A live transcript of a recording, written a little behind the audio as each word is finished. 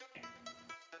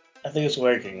I think it's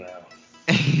working now.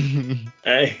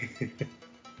 Hey.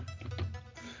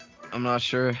 I'm not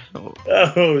sure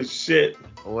Oh shit.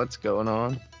 what's going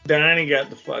on. Donnie got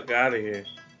the fuck out of here.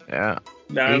 Yeah.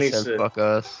 He Donnie said, said fuck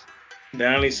us.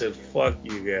 Donnie said, fuck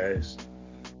you guys.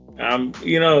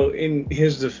 In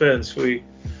his defense,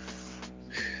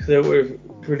 there were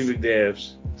pretty big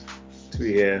dabs to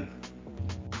be had.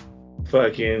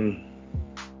 Fucking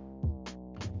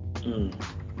I can't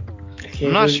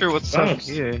I'm not believe sure he what's up bounced.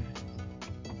 here.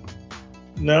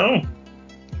 No.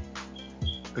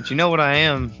 But you know what I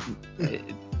am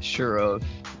sure of?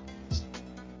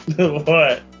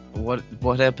 What?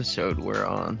 What episode we're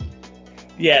on.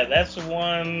 Yeah, that's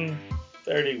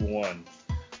 131.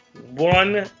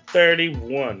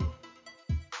 131.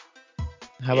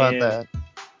 How about And, that?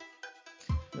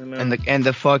 And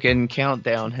the fucking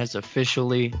countdown has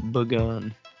officially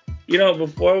begun.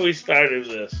 Before we started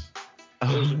this,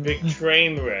 there was a big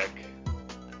train wreck.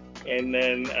 And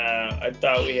then I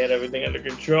thought we had everything under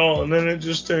control, and then it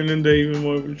just turned into even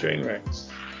more of a train wreck.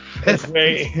 That's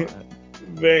very,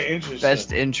 very interesting.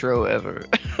 Best intro ever.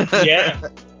 Yeah.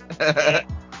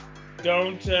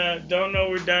 Don't know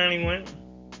where Donnie went.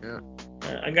 Yeah.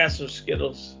 I got some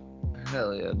Skittles.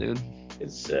 Hell yeah, dude. It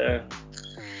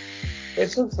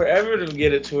took forever to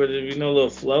get it to where there'd be no little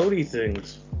floaty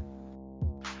things.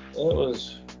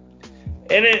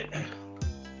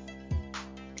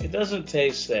 It doesn't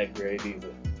taste that great either.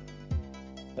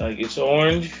 Like, it's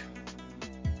orange.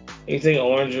 You think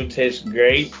orange would taste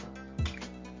great?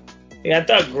 Yeah, I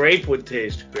thought grape would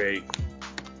taste great.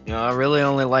 I really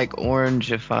only like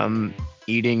orange if I'm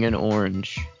eating an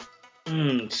orange.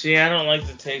 See, I don't like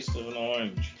the taste of an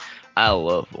orange. I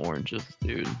love oranges,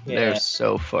 dude. Yeah. They're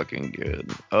so fucking good.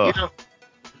 Oh.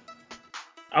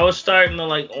 I was starting to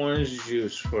like orange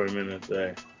juice for a minute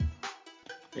there.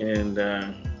 And,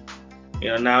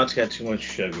 now it's got too much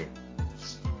sugar.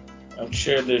 I'm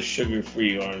sure there's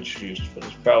sugar-free orange juice, but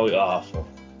it's probably awful.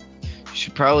 You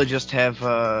should probably just have,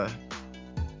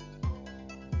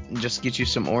 just get you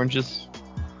some oranges.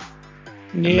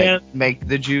 Yeah. And make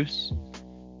the juice.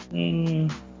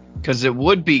 Because it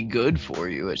would be good for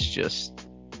you. It's just,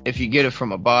 if you get it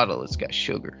from a bottle, it's got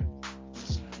sugar.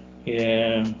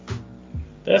 Yeah.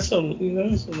 That's a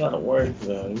lot of work,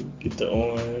 though. You get the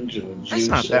orange and the juice. That's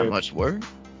not that much work.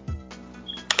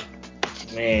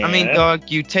 Man. I mean, dog,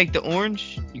 you take the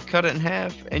orange, you cut it in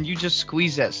half, and you just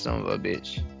squeeze that son of a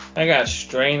bitch. I gotta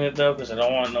strain it, though, because I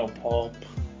don't want no pulp.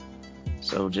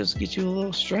 So just get you a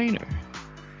little strainer.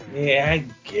 Yeah, I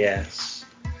guess.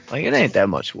 Like, it ain't that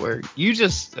much work. You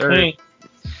just...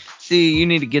 See, you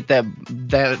need to get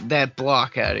that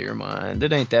block out of your mind.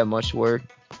 It ain't that much work.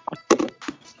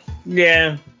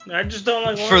 Yeah, I just don't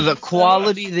like for the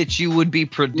quality that you would be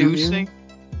producing.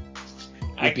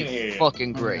 I can hear you.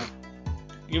 Fucking great.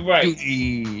 You're right.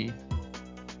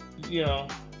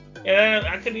 And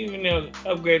I could even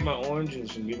upgrade my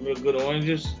oranges and get real good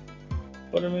oranges.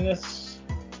 But I mean, that's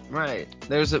right.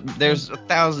 There's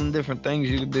 1,000 different things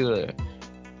you could do there.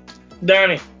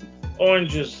 Donnie,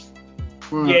 oranges.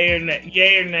 Yay or nay?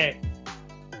 Yay or nay?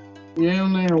 Yay or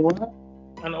nay or what?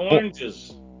 On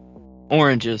oranges.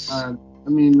 Oranges. I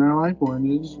mean, I like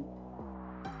oranges.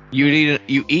 You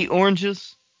eat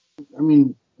oranges? I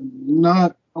mean,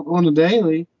 not on a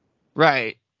daily.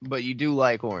 Right, but you do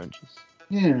like oranges.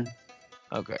 Yeah.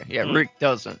 Okay. Yeah, Rick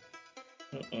doesn't.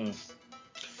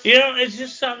 It's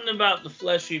just something about the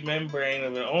fleshy membrane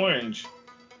of an orange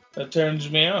that turns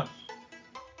me off.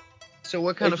 So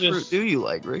what kind of fruit do you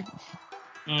like, Rick?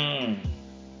 I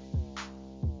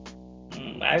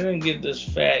didn't get this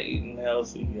fat eating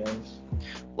healthy, guys.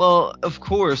 Well, of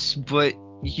course, but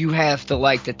you have to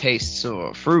like the taste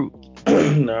of fruit.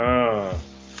 No.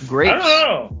 Grapes.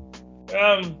 I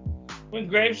don't know.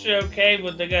 Grapes are okay,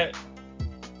 but they got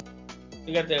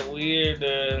that weird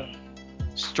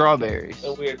strawberries.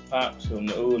 A weird pop to them.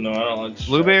 Oh no, I don't like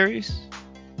blueberries.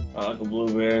 I like a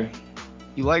blueberry.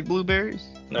 You like blueberries?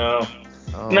 No.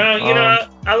 Oh, no,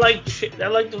 I like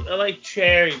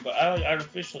cherry, but I like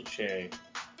artificial cherry.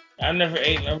 I've never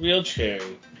eaten a real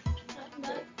cherry.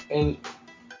 And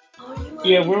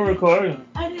yeah, we're recording.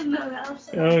 I didn't know that.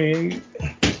 Oh yeah.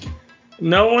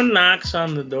 No one knocks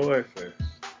on the door first.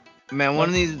 Man, one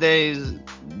of these days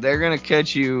they're gonna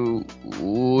catch you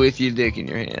with your dick in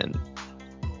your hand,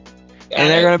 and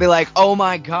they're gonna be like, "Oh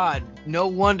my God! No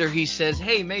wonder he says,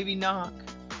 hey, maybe knock."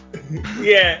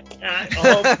 Yeah, I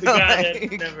hope to God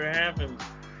that never happens.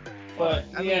 But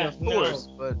I mean, of course,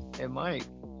 but it might.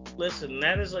 Listen,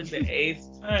 that is like the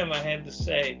 8th time I had to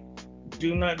say,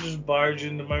 do not just barge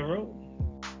into my room.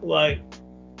 Like,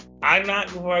 I knock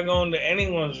before I go into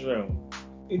anyone's room.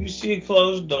 If you see a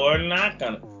closed door, knock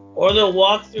on it. Or they'll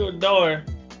walk through a door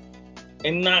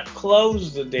and not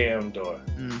close the damn door.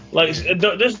 Like,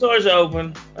 this door's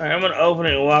open. All right, I'm going to open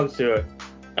it and walk through it.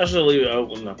 I should leave it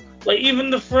open, though. Like, even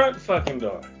the front fucking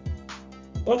door.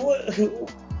 What?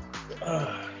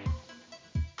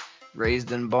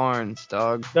 Raised in barns,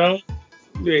 dog. Don't.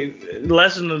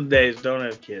 Lesson of the day is don't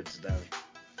have kids, Donnie.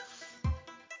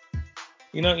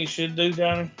 You know what you should do,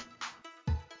 Donnie?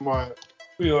 What?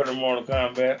 Pre-order Mortal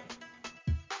Kombat.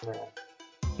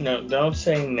 No, don't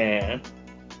say nah.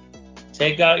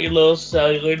 Take out your little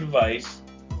cellular device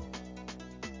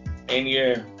and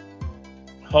your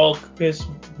Hulk piss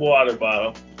water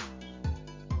bottle.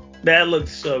 That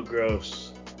looks so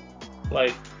gross.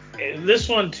 Like, this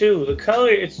one too, the color,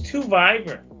 it's too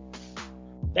vibrant.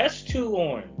 That's too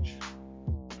orange.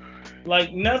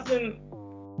 Like, nothing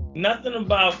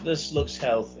about this looks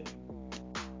healthy.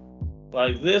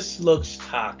 Like, this looks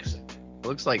toxic.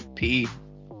 Looks like pee.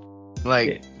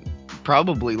 Like,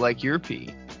 probably like your pee.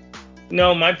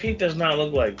 No, my pee does not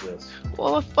look like this.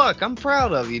 Well, fuck, I'm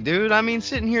proud of you, dude. I mean,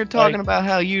 sitting here talking about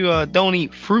how you don't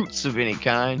eat fruits of any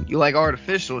kind. You like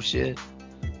artificial shit.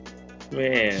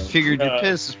 Man. Figured your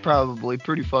piss is probably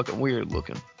pretty fucking weird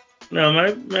looking. No,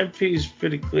 my pee's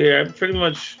pretty clear. I pretty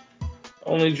much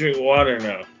only drink water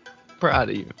now. Proud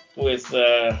of you. With,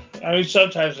 I mean,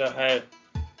 sometimes I'll have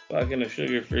fucking a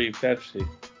sugar-free Pepsi.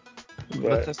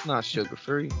 But that's not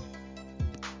sugar-free.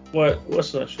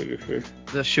 What's not sugar-free?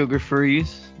 The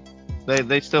sugar-frees.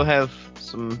 They still have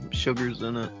some sugars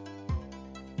in it.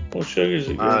 What sugars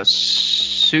it?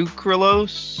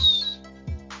 Sucralose.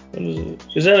 What is it?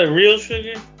 Is that a real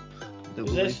sugar?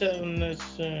 Is that So. something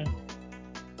that's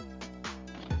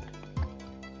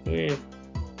weird?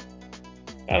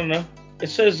 I don't know. It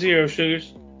says 0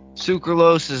 sugars.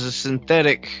 Sucralose is a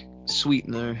synthetic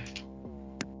sweetener.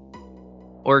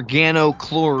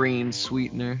 Organochlorine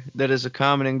sweetener that is a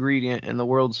common ingredient in the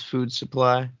world's food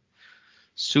supply.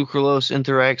 Sucralose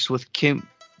interacts with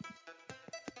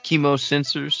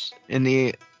chemosensors in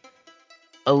the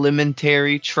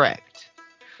alimentary tract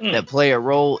that play a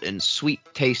role in sweet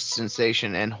taste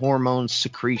sensation and hormone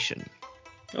secretion.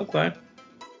 Okay.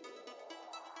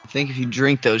 I think if you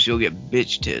drink those, you'll get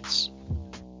bitch tits.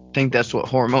 I think that's what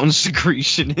hormone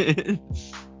secretion is.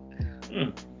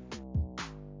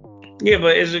 Yeah,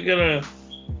 but is it gonna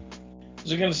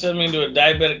send me into a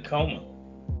diabetic coma?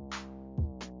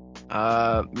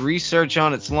 Research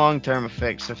on its long-term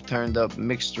effects have turned up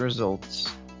mixed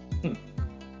results.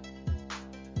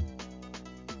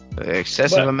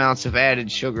 Excessive amounts of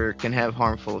added sugar can have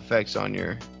harmful effects on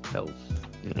your health.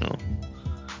 You know,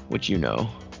 which you know.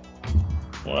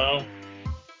 Well,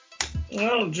 I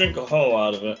don't drink a whole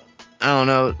lot of it. I don't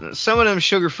know. Some of them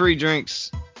sugar-free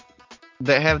drinks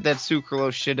that have that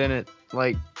sucralose shit in it,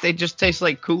 like, they just taste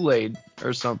like Kool-Aid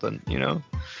or something, you know?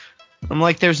 I'm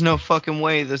like, there's no fucking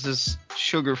way this is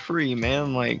sugar-free,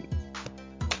 man. Like,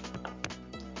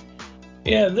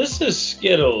 yeah, this is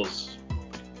Skittles.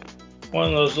 One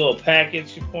of those little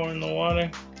packets you pour in the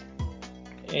water.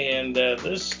 And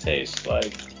this tastes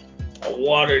like a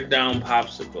watered-down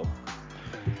popsicle.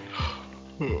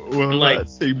 Well, like, that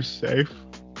seems safe.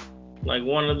 Like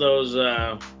one of those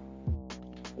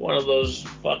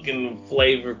fucking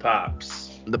flavor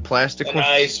pops. The plastic An ones?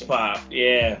 ice pop,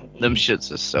 yeah. Them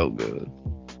shits are so good.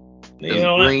 You them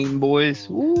know green what? boys.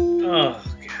 Ooh. Oh,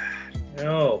 God.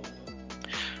 No.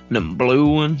 Them blue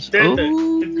ones. The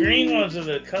green ones are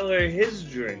the color of his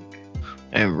drink.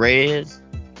 And red.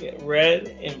 Yeah,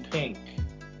 red and pink.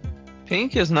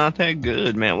 Pink is not that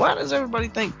good, man. Why does everybody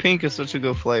think pink is such a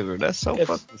good flavor? That's so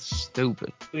fucking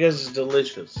stupid. Because it's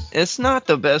delicious. It's not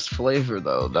the best flavor,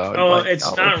 though, dog. Oh, like,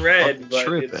 it's not red, but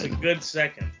tripping. It's a good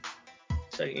second.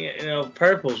 So, you know,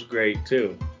 purple's great,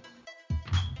 too.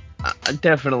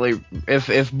 Definitely.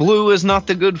 If blue is not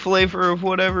the good flavor of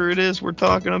whatever it is we're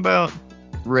talking about,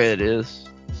 red is.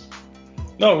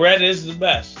 No, red is the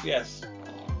best, yes.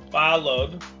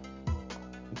 Followed.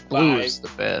 Blue is the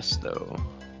best, though.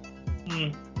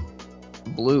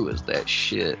 Blue is that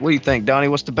shit. What do you think, Donnie?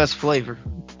 What's the best flavor?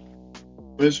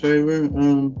 Best flavor?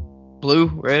 Blue,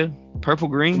 red, purple,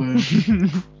 green?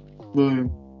 Blue.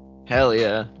 Hell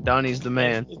yeah. Donnie's the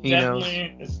man. He knows.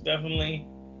 It's definitely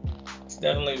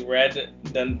red,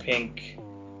 then pink,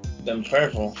 then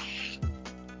purple,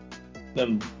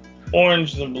 then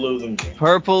orange, then blue, then green.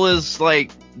 Purple is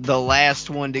like the last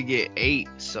one to get ate,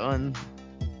 son.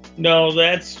 No,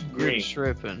 that's green.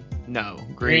 You're tripping. No,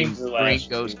 green goes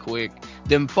green. quick.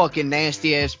 Them fucking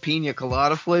nasty ass pina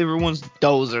colada flavor ones,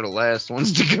 those are the last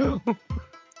ones to go.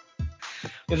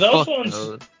 Those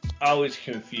ones always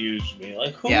confuse me.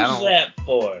 Like, who's that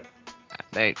for?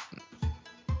 They.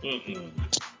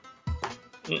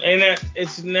 And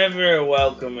it's never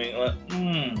welcoming. Like,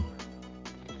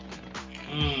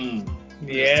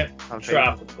 yeah,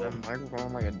 tropical. I'm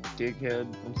microphone like a dickhead.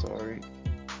 I'm sorry.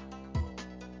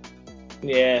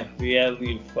 Yeah,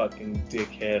 you fucking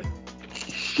dickhead.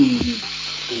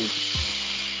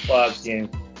 Fucking.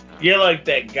 You're like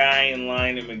that guy in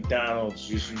line at McDonald's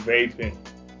just vaping.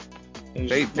 And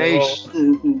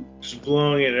just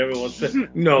blowing it. Everyone says,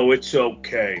 no, it's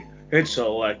okay. It's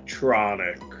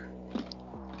electronic.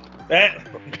 There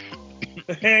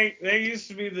used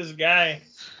to be this guy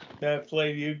that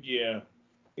played Yu-Gi-Oh!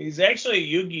 He's actually a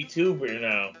Yu-Gi tuber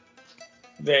now.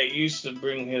 That used to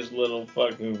bring his little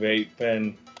fucking vape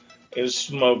pen and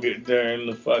smoke it during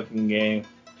the fucking game.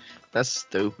 That's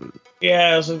stupid.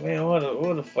 Yeah, I was like, man, what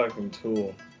a fucking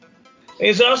tool. And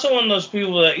he's also one of those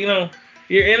people that,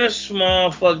 you're in a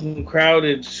small fucking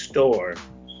crowded store,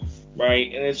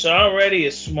 right? And it's already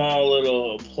a small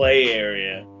little play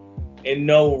area and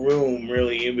no room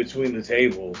really in between the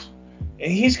tables. And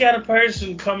he's got a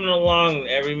person coming along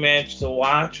every match to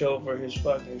watch over his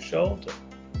fucking shoulder.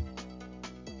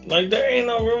 Like, there ain't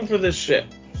no room for this shit.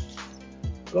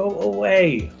 Go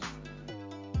away.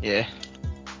 Yeah.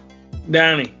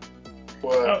 Donnie.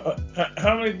 What?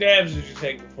 How many dabs did you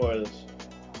take before this?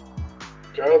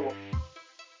 Trouble.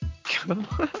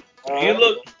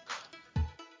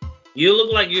 You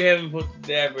look like you haven't put the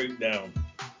dab rig down.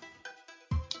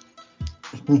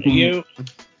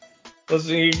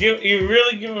 Listen, you're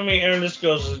really giving me Ernest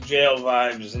Goes to Jail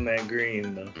vibes in that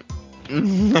green, though.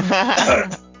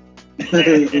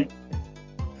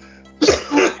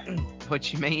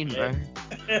 What you mean, bro?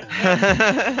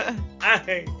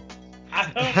 I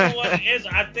don't know what it is.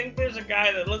 I think there's a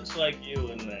guy that looks like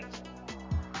you in this.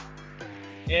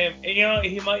 And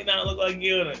he might not look like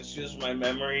you, and it's just my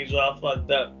memory's all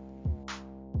fucked up.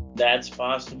 That's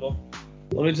possible.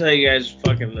 Let me tell you guys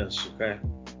fucking this, okay?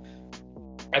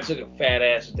 I took a fat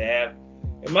ass dab.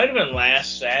 It might have been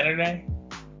last Saturday,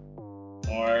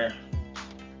 or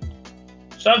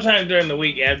sometime during the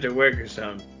week after work or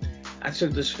something. I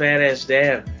took this fat ass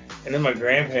dab, and then my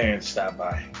grandparents stopped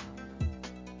by.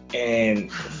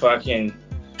 And fucking,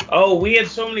 we had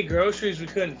so many groceries we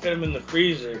couldn't fit them in the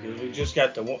freezer because we just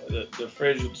got the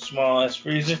fridge with the small ass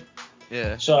freezer.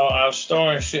 Yeah. So I was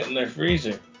storing shit in their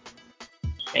freezer,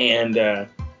 and I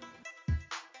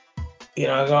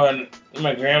go and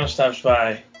my grandma stops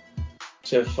by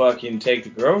to fucking take the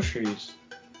groceries,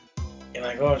 and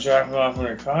I go and drop them off in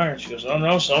her car, and she goes, "Oh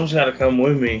no, someone's got to come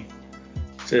with me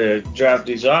to drop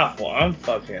these off." Well, I'm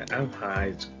high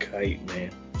as a kite,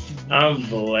 man. I'm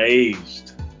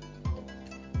blazed.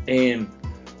 And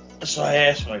so I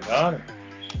asked my daughter,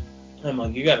 I'm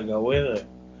like, you gotta go with it.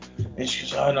 And she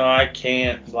goes, oh no, I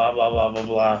can't, blah, blah, blah, blah,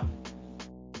 blah.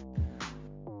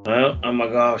 Well, I'm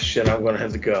like, oh shit, I'm gonna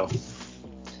have to go.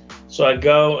 So I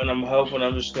go, and I'm hoping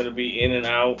I'm just gonna be in and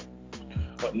out.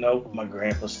 But nope, my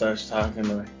grandpa starts talking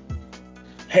to me.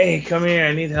 Hey, come here,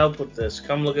 I need help with this.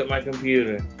 Come look at my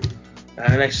computer.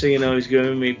 Next thing you know, he's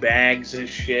giving me bags of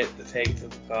shit to take to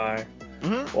the car.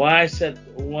 Mm-hmm. Well, I set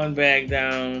one bag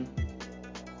down,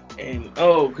 and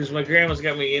because my grandma's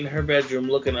got me in her bedroom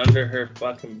looking under her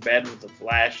fucking bed with a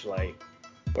flashlight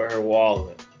for her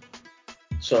wallet.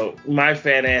 So my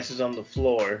fat ass is on the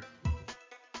floor.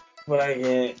 But I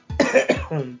can't.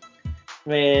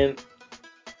 Man,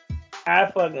 I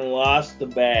fucking lost the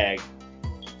bag.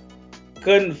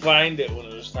 Couldn't find it when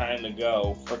it was time to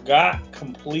go. Forgot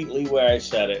completely where I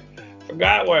set it.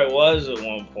 Forgot where I was at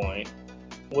one point.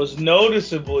 Was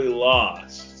noticeably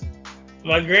lost.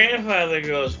 My grandfather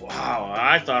goes, wow,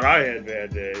 I thought I had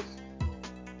bad days.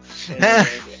 Yeah,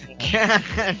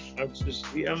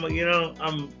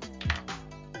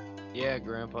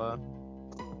 Grandpa.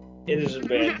 It is a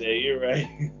bad day, you're right.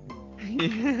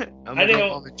 I'm gonna go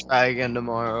home and try again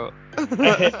tomorrow. I didn't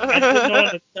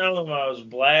want to tell him I was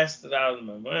blasted out of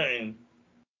my mind.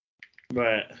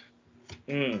 But,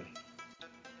 yeah,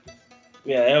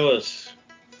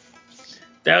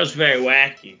 that was very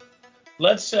wacky.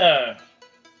 Let's talk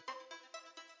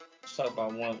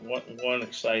about one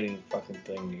exciting fucking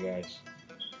thing, you guys.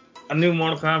 A new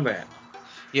Mortal Kombat.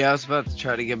 Yeah, I was about to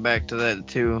try to get back to that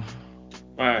too.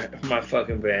 Alright, my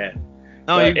fucking bad.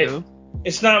 Oh, you do.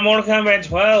 It's not Mortal Kombat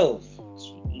 12.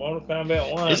 It's Mortal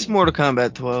Kombat 1. It's Mortal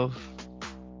Kombat 12.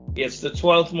 It's the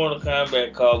 12th Mortal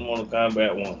Kombat called Mortal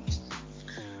Kombat 1.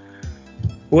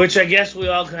 Which I guess we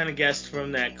all kind of guessed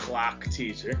from that clock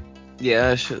teaser.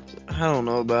 Yeah, I don't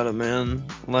know about it, man.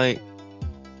 Like,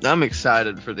 I'm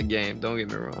excited for the game. Don't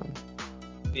get me wrong.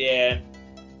 Yeah.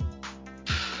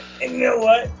 And you know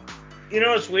what? You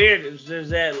know what's weird is there's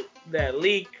that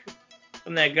leak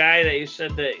from that guy that you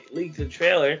said that leaked the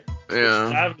trailer. which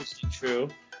is obviously true.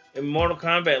 And Mortal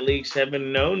Kombat leaks have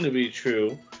been known to be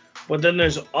true. But then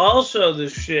there's also the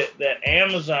shit that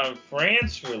Amazon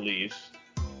France released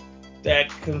that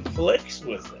conflicts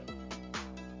with it.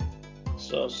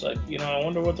 So it's like, I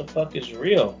wonder what the fuck is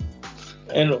real.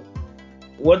 And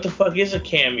what the fuck is a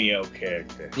cameo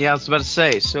character? Yeah, I was about to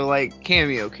say, so like,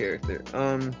 cameo character.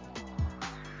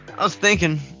 I was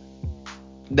thinking,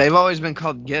 they've always been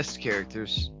called guest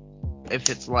characters. If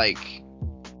it's like,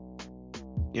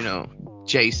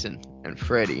 Jason and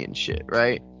Freddy and shit,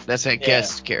 right? That's a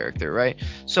guest character, right?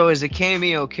 So is a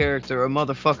cameo character a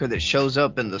motherfucker that shows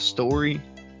up in the story?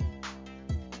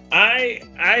 I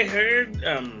heard,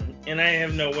 and I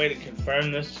have no way to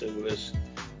confirm this. This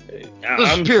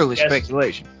is purely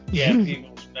speculation. Yeah,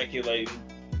 people speculating.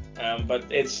 But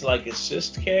it's like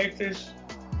assist characters.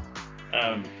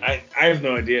 I have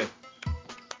no idea.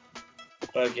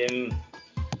 Fucking,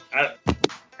 I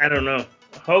don't know.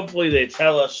 Hopefully they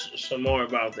tell us some more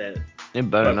about that. It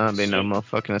better not be no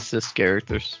motherfucking assist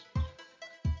characters.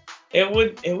 It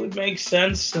would make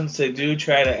sense since they do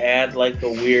try to add like a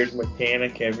weird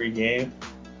mechanic every game.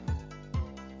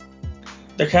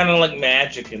 They're kind of like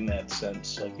Magic in that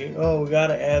sense. Like, we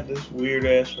gotta add this weird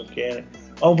ass mechanic.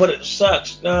 Oh, but it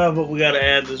sucks. No, but we gotta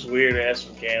add this weird ass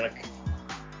mechanic.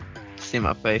 See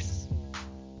my face.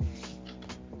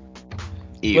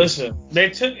 Ew. Listen, they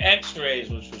took X-rays,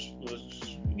 which was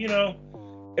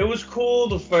it was cool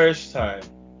the first time,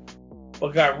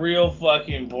 but got real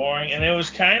fucking boring, and it was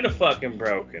kind of fucking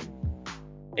broken.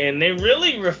 And they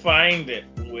really refined it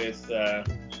with the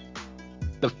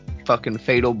fucking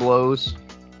fatal blows.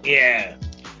 Yeah,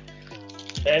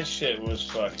 that shit was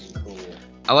fucking cool.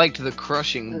 I liked the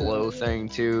crushing blow thing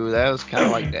too. That was kind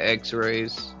of like the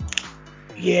X-rays.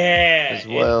 Yeah, as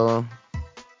well.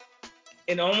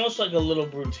 And almost like a little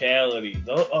brutality.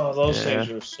 Those things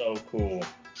were so cool.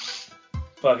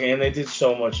 Fucking, and they did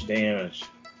so much damage.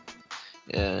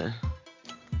 Yeah.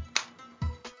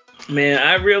 Man,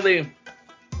 I really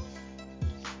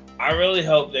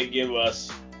hope they give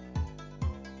us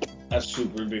a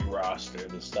super big roster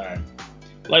this time.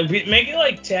 Like, make it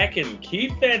like Tekken.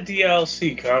 Keep that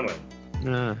DLC coming.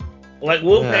 Yeah. Like,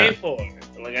 we'll pay for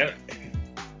it. Like,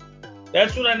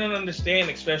 that's what I don't understand,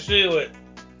 especially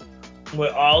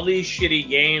with all these shitty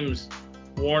games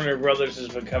Warner Brothers has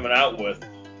been coming out with.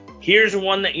 Here's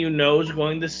one that is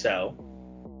going to sell.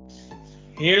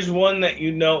 Here's one that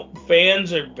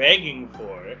fans are begging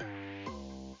for it.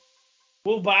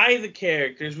 We'll buy the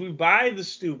characters. We buy the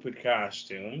stupid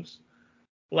costumes.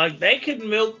 Like, they could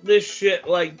milk this shit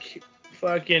like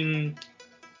fucking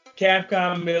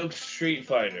Capcom milked Street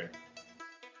Fighter.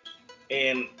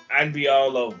 And I'd be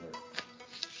all over it.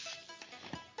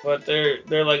 But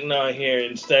they're like, no, here,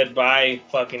 instead buy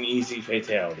fucking easy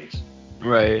fatalities.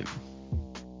 Right.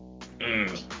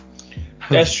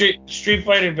 That Street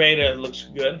Fighter beta looks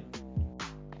good.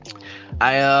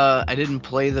 I didn't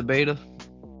play the beta.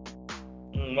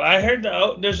 I heard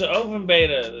there's an open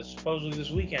beta that's supposedly this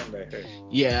weekend, I heard.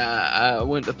 Yeah, I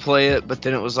went to play it, but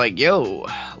then it was like, yo,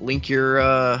 link your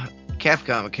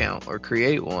Capcom account or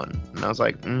create one. And I was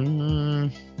like,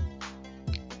 I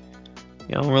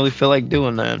don't really feel like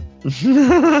doing that.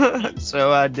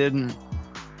 So I didn't.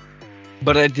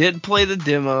 But I did play the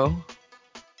demo.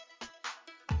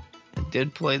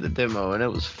 And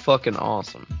it was fucking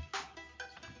awesome.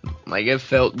 Like, it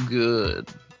felt good.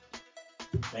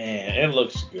 Man, it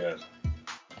looks good.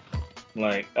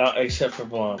 Like, except for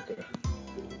Blanca.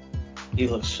 He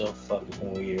looks so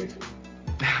fucking weird.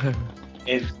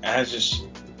 It's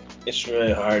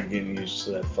really hard getting used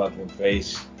to that fucking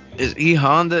face. Is E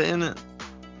Honda in it?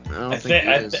 I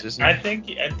think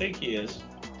he is.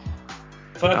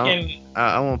 Fucking.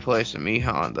 I want to play some E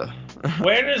Honda.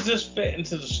 Where does this fit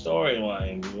into the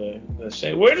storyline?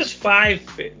 Where does 5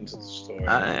 fit into the story?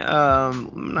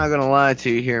 I'm not gonna lie to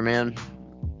you here, man.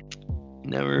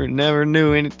 Never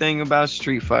knew anything about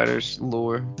Street Fighter's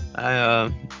lore.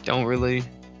 I don't really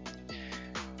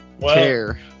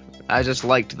care. I just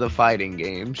liked the fighting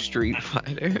game, Street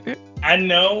Fighter. I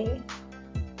know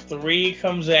 3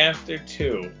 comes after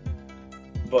 2,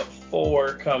 but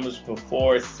 4 comes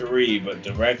before 3, but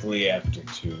directly after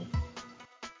 2.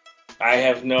 I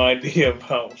have no idea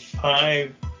about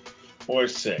 5 or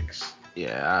 6.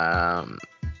 Yeah,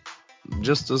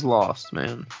 just as lost,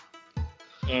 man.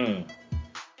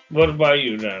 What about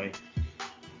you, Donnie?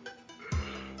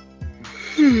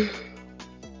 I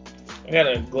got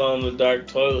a glow-in-the-dark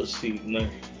toilet seat in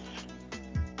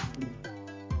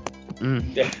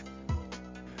there.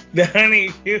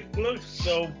 Donnie, you look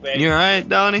so bad. You alright,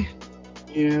 Donnie?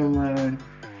 Yeah, man.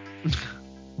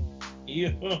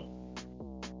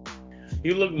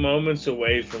 You look moments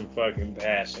away from fucking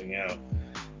passing out.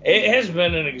 It has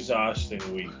been an exhausting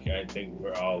week, I think,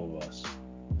 for all of us.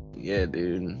 Yeah,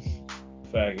 dude.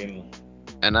 Fucking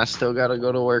And I still gotta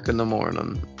go to work in the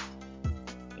morning.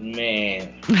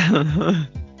 man.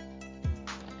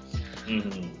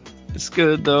 Mm-hmm. It's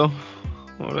good though.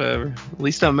 Whatever. At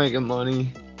least I'm making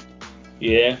money.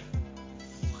 Yeah.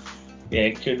 Yeah,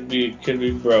 it could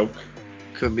be broke.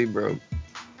 Could be broke.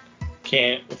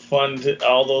 Can't fund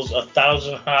all those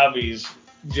 1,000 hobbies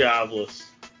jobless.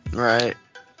 Right.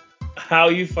 How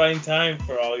you find time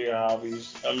for all your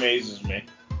hobbies amazes me.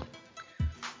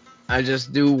 I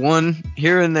just do one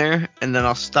here and there, and then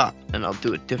I'll stop, and I'll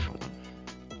do a different one.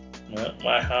 Well,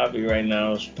 my hobby right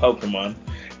now is Pokemon.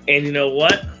 And you know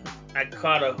what? I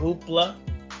caught a Hoopla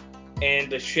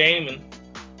and a Shaman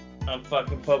on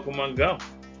fucking Pokemon Go.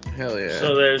 Hell yeah.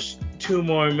 So there's 2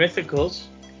 more mythicals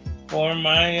for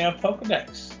my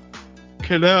Pokedex.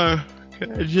 Can I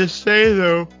just say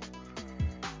though,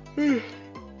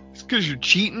 it's because you're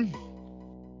cheating.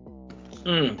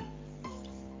 Mm.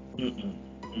 Mm-mm.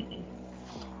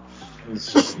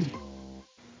 Mm-mm.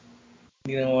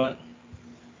 You know what?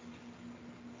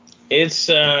 It's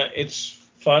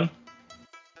fun,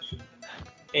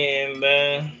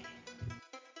 and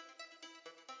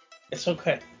it's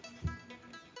okay.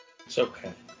 It's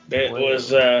okay. That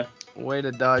was way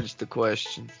to dodge the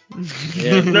question.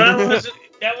 yeah. No,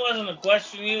 that wasn't a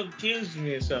question. You accused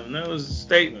me of something. That was a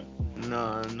statement.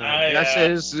 No. I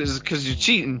said it's because you're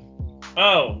cheating.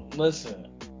 Oh, listen.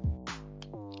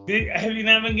 Have you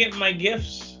not been getting my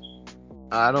gifts?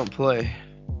 I don't play.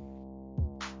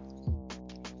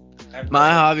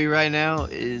 My hobby right now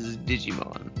is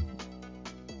Digimon.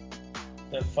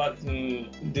 The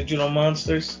fucking digital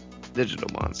monsters. Digital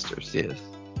monsters, yes.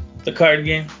 The card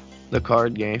game. The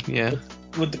card game, yeah.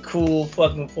 With the cool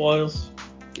fucking foils.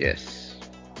 Yes.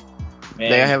 Man.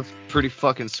 They have pretty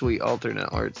fucking sweet alternate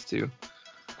arts too.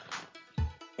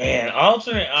 Man,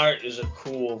 alternate art is a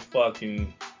cool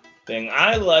fucking thing.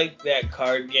 I like that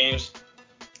card games.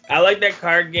 I like that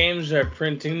card games are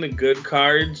printing the good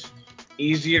cards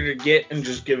easier to get and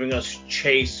just giving us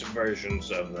chase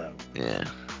versions of them. Yeah.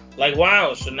 Like,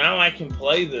 wow, so now I can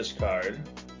play this card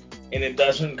and it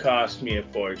doesn't cost me a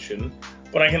fortune,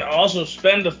 but I can also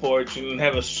spend a fortune and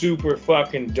have a super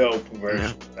fucking dope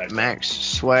version. Yeah. Max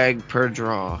swag per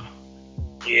draw.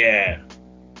 Yeah.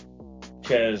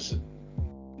 Because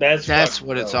that's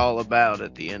what it's all about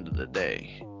at the end of the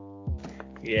day.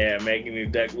 Yeah, making your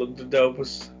deck look the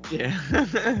dopest.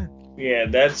 Yeah. Yeah,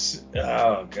 that's...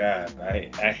 Oh, God.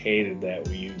 I hated that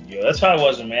with Yu-Gi-Oh! That's how I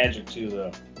was in Magic, too,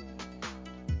 though.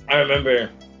 I remember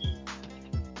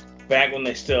back when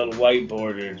they still had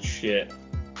whiteboarded shit.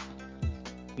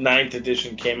 9th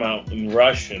edition came out in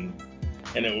Russian,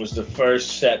 and it was the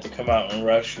first set to come out in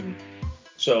Russian.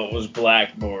 So it was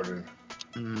black bordered.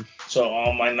 Mm. So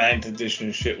all my 9th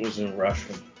edition shit was in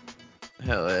Russian.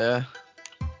 Hell yeah.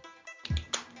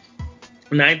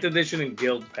 9th edition and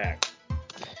Guild Pack.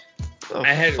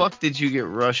 Fuck did you get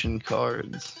Russian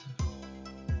cards?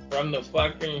 From the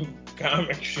fucking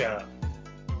comic shop.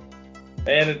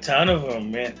 They had a ton of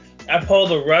them, man. I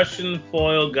pulled a Russian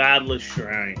foil Godless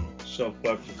Shrine. So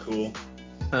fucking cool.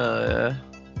 Yeah.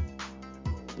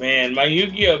 Man, my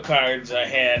Yu-Gi-Oh cards, I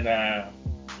had,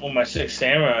 my 6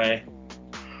 Samurai,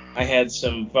 I had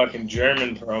some fucking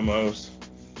German promos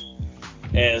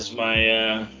as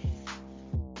my,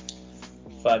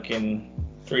 fucking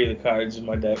 3 of the cards in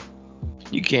my deck.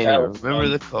 You can't even remember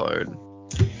the card.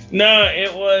 No,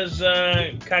 it was,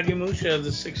 Kagemusha,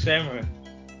 the 6 Samurai.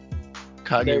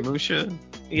 Kagemusha?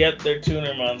 Yep, they're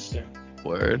tuner monster.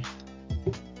 Word.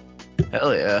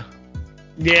 Hell yeah.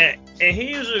 Yeah, and he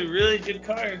used a really good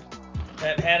card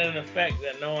that had an effect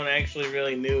that no one actually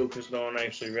really knew because no one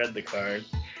actually read the card.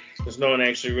 Because no one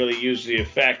actually really used the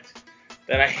effect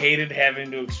that I hated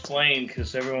having to explain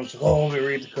because everyone's like, oh, let me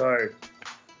read the card.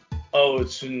 Oh,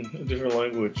 it's in a different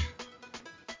language.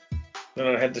 Then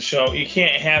I had to show, you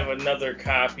can't have another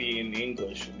copy in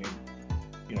English. I mean,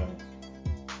 you know,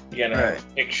 you gotta have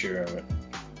a picture of it.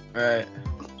 Right.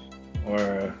 Or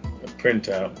a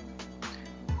printout.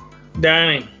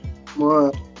 Donnie.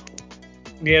 What?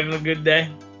 You having a good day?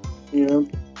 Yep.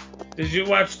 Did you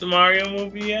watch the Mario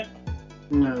movie yet?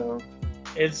 No.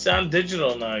 It's on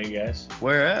digital now, you guys.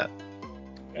 Where at?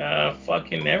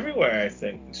 Fucking everywhere, I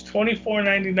think. It's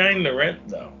 $24.99 to rent,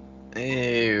 though.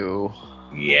 Ew.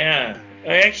 Yeah.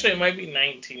 Actually, it might be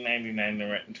 $19.99 to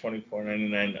rent and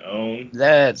 $24.99 to own.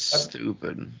 That's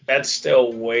stupid. That's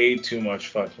still way too much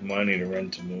fucking money to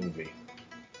rent a movie.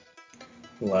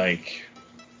 Like,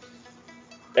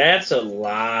 that's a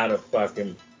lot of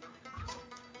fucking...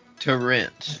 To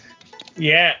rent.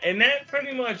 Yeah, and that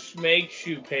pretty much makes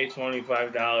you pay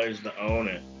 $25 to own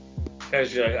it.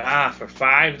 Because you're like, for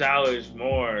 $5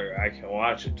 more, I can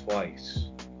watch it twice.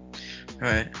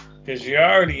 Right. Because you're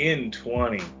already in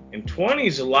 20. And 20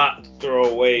 is a lot to throw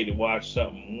away to watch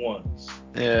something once.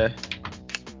 Yeah.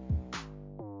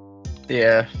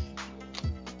 Yeah.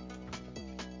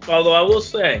 Although I will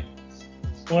say,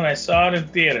 when I saw it in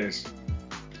theaters,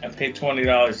 I paid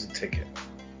 $20 a ticket.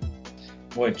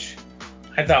 Which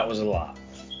I thought was a lot.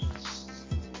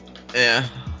 Yeah.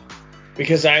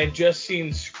 Because I had just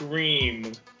seen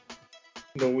Scream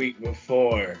the week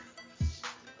before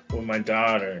with my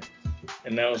daughter,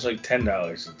 and that was like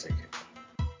 $10 a ticket.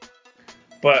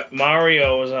 But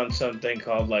Mario was on something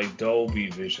called like Dolby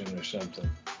Vision or something,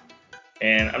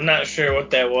 and I'm not sure what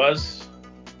that was.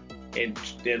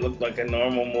 It looked like a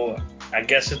normal movie. I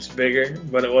guess it's bigger,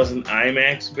 but it wasn't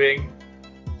IMAX big,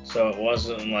 so it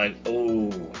wasn't like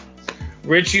ooh.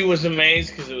 Richie was amazed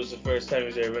because it was the first time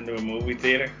he's ever been to a movie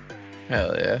theater.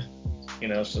 Hell yeah. You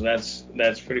know, so that's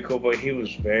pretty cool. But he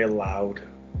was very loud.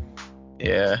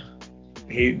 Yeah.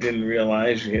 He didn't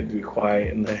realize you had to be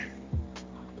quiet in there.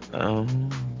 Oh,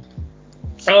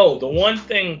 the one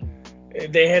thing,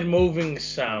 they had moving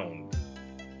sound,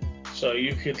 so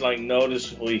you could like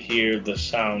noticeably hear the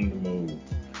sound move.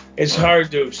 It's hard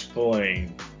to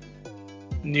explain.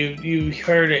 You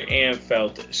heard it and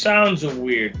felt it. Sound's a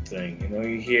weird thing, you know.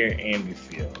 You hear it and you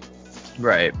feel it.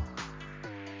 Right.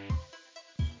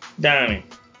 Donnie,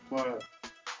 What?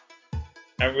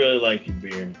 I really like your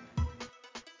beard.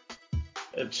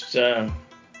 It's just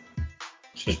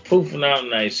poofing out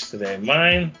nice today.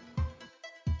 Mine's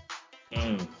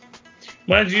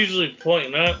usually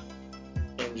pointing up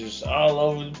and just all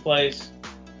over the place.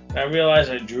 I realize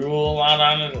I drool a lot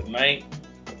on it at night,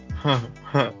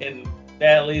 and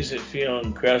that leaves it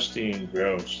feeling crusty and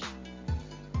gross.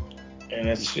 And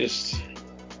it's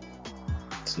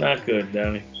not good,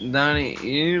 Donnie. Donnie,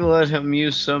 you need to let him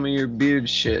use some of your beard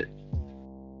shit.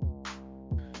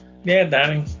 Yeah,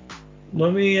 Donnie.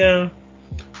 Let me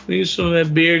use some of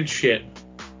that beard shit.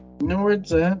 You know where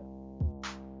it's at?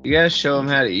 You gotta show him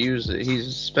how to use it. He's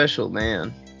a special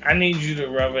man. I need you to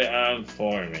rub it on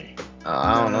for me.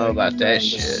 I don't know about that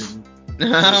shit.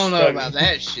 I don't know about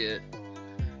that shit.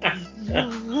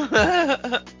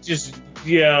 Just,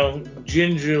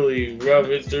 gingerly rub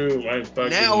it through my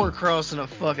fucking... Now we're crossing a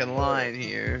fucking line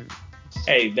here.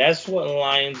 Hey, that's what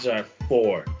lines are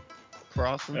for.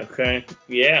 Crossing? Okay?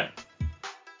 Yeah.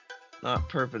 Not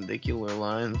perpendicular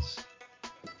lines.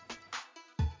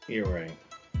 You're right.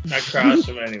 I cross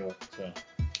them anyway,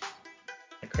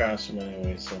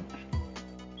 so...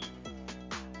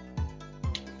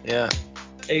 Yeah.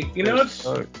 Hey, you know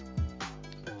something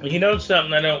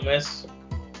I don't miss?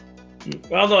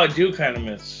 Although I do kind of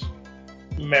miss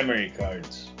memory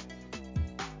cards.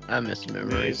 I miss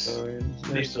memory cards.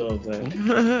 These little things.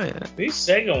 Yeah. These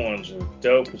Sega ones were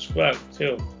dope as fuck,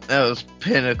 too. That was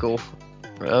pinnacle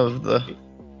of the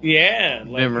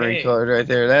memory card right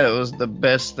there. That was the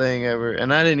best thing ever.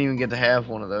 And I didn't even get to have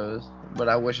one of those, but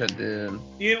I wish I did.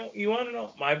 You want to know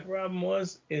what my problem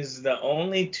was? Is the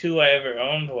only two I ever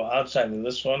owned, well, outside of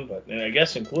this one, but and I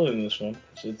guess including this one,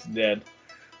 because it's dead,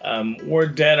 were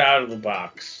dead out of the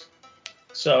box.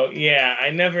 So, yeah,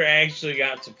 I never actually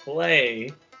got to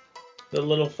play the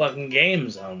little fucking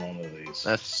games on one of these.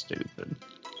 That's stupid.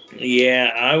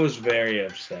 Yeah, I was very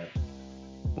upset.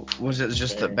 Was it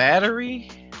just the battery?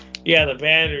 Yeah, the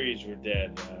batteries were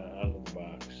dead out of the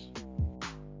box.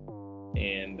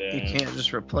 And you can't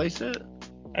just replace it?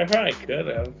 I probably could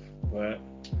have, but...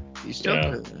 You still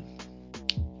could.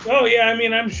 Oh, yeah, I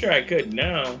mean, I'm sure I could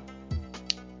now.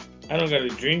 I don't got a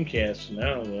Dreamcast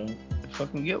now, though.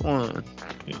 Fucking get one.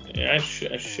 Yeah, I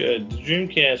should. The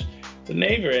Dreamcast... The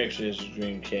neighbor actually has a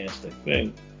Dreamcast, I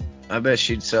think. I bet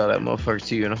she'd sell that motherfucker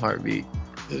to you in a heartbeat.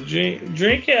 The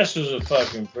Dreamcast was a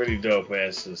fucking pretty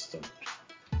dope-ass system.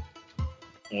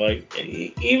 Like,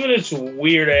 even its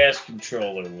weird-ass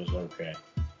controller was okay.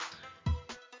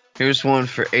 Here's one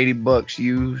for $80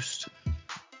 used.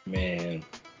 Man.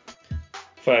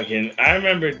 Fucking, I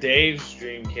remember Dave's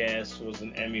Dreamcast was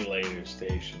an emulator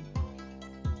station.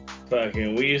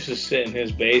 Fucking, we used to sit in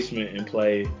his basement and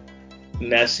play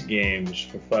NES games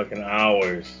for fucking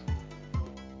hours.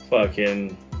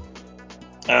 Fucking,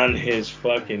 on his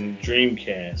fucking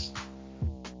Dreamcast.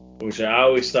 Which I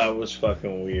always thought was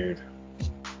fucking weird.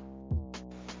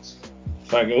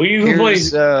 Fucking,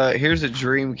 here's a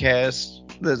Dreamcast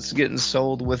that's getting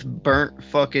sold with burnt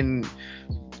fucking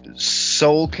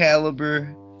Soul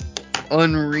Calibur,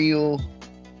 Unreal,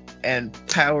 and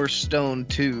Power Stone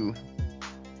 2 for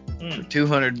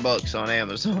 $200 on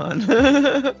Amazon.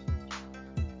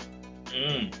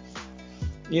 Mm.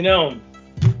 You know,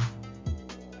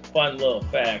 fun little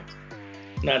fact.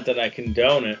 Not that I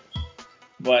condone it,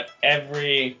 but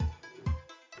every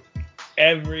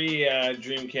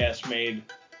Dreamcast made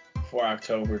before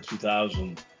October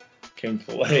 2000 can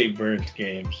play burnt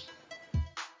games.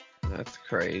 That's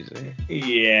crazy.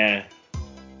 Yeah.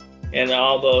 And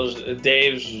all those,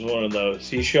 Dave's was one of those.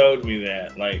 He showed me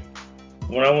that. Like,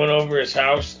 when I went over his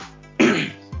house,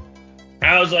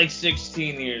 I was like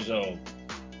 16 years old.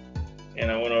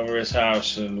 And I went over his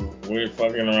house and we were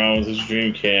fucking around with his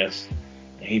Dreamcast.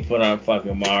 And he put on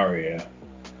fucking Mario.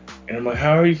 And I'm like,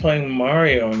 how are you playing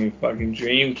Mario on your fucking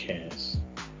Dreamcast?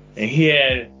 And he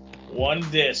had one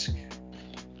disc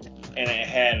and it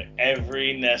had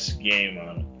every NES game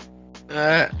on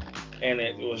it. And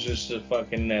it was just a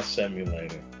fucking NES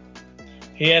emulator.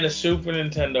 He had a Super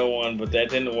Nintendo one, but that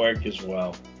didn't work as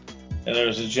well. And there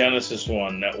was a Genesis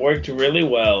one that worked really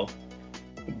well,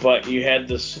 but you had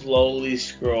to slowly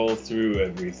scroll through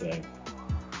everything.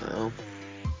 Oh.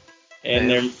 And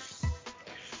there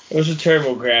was a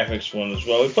Turbo Graphics one as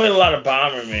well. We played a lot of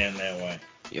Bomberman that way.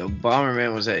 Yo,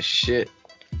 Bomberman was that shit.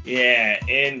 Yeah,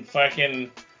 and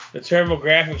fucking the Turbo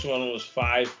Graphics one was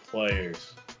 5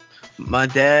 players. My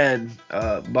dad,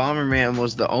 Bomberman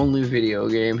was the only video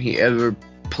game he ever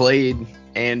played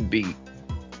and beat.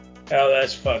 Oh,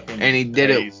 that's fucking And he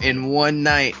did crazy. it in one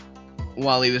night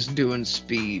while he was doing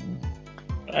speed.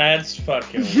 That's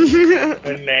fucking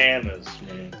bananas,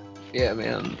 man. Yeah,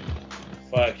 man.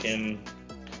 Fucking.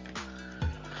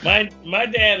 My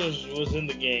dad was in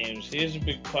the games. He was a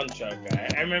big punch-out guy.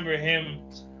 I remember him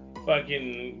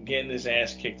fucking getting his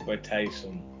ass kicked by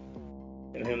Tyson.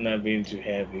 And him not being too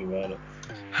happy about it.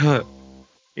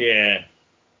 Yeah.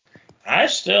 I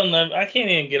can't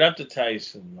even get up to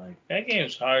Tyson. Like, that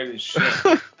game's hard as shit.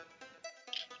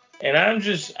 And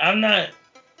I'm not,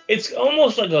 it's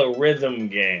almost like a rhythm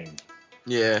game.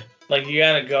 Yeah. Like, you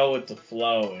gotta go with the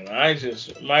flow. And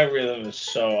my rhythm is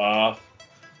so off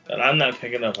that I'm not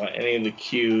picking up on any of the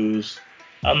cues.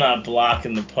 I'm not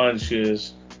blocking the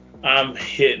punches. I'm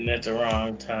hitting at the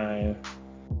wrong time.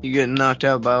 You getting knocked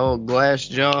out by old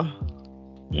Glassjaw?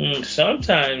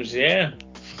 Sometimes, yeah.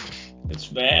 It's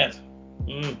bad.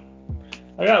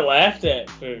 I got laughed at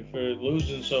for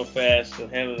losing so fast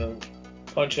and having a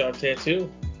punch-out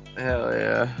tattoo. Hell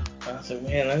yeah. I was like,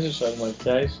 man, I just like Mike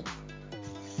Tyson.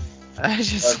 I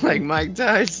just like Mike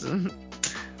Tyson.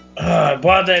 I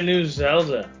bought that new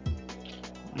Zelda.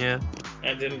 Yeah.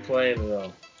 I didn't play it at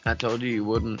all. I told you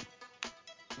wouldn't.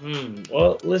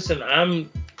 Well, listen, I'm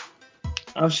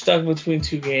stuck between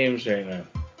 2 games right now.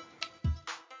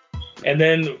 And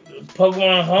then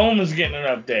Pokemon Home is getting an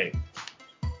update.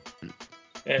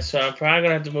 And so I'm probably going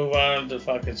to have to move on to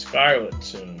fucking Scarlet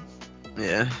soon.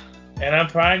 Yeah. And I'm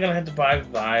probably going to have to buy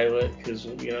Violet, because,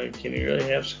 can you really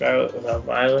have Scarlet without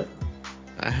Violet?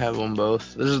 I have them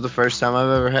both. This is the first time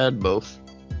I've ever had both.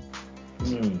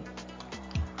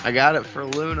 I got it for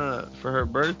Luna for her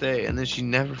birthday, and then she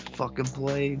never fucking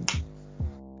played.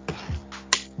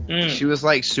 She was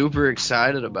like super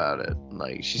excited about it.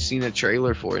 Like, she's seen a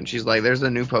trailer for it, and she's like, there's a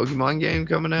new Pokemon game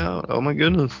coming out. Oh my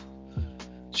goodness.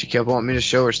 She kept wanting me to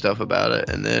show her stuff about it,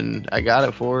 and then I got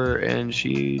it for her, and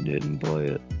she didn't play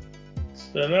it.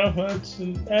 So no,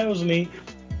 that was neat.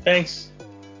 Thanks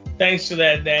for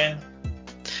that, Dan.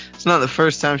 It's not the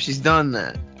first time she's done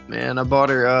that, man. I bought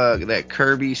her that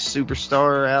Kirby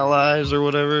Superstar Allies or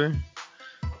whatever,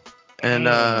 and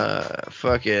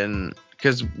fucking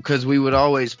because we would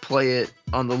always play it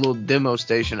on the little demo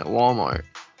station at Walmart.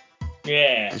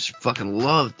 Yeah. And she fucking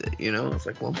loved it, It's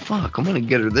like, well, fuck, I'm gonna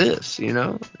get her this,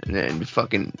 And then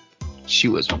fucking, she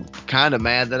was kind of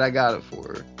mad that I got it for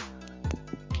her.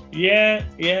 Yeah,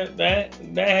 that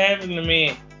happened to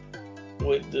me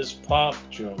with this Paw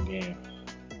Patrol game.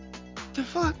 The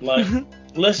fuck? Like,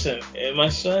 listen, my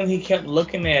son, he kept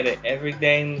looking at it every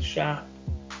day in the shop.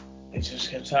 He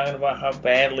just kept talking about how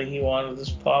badly he wanted this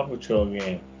Paw Patrol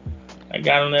game. I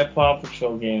got him that Paw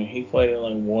Patrol game. He played it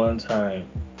like one time.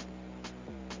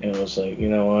 And it was like, you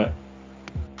know what?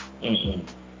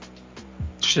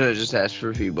 Should have just asked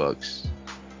for a few bucks.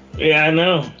 Yeah, I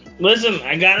know. Listen,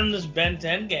 I got him this Ben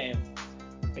 10 game.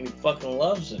 And he fucking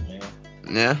loves it, man.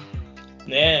 Yeah?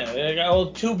 Yeah, I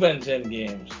got 2 Ben 10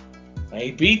 games.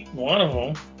 He beat one of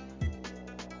them.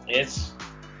 It's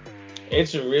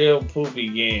a real poopy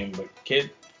game, but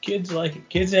kids like it.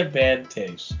 Kids have bad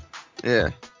taste. Yeah.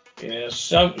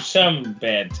 Some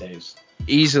bad taste.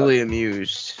 Easily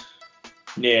amused.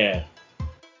 Yeah.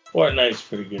 Fortnite's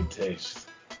pretty good taste.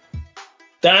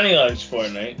 Donnie likes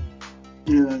Fortnite.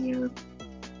 Yeah.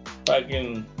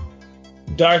 Fucking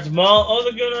Darth Maul. Oh,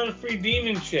 they're going on a free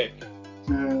demon chick.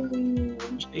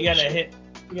 You gotta hit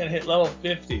level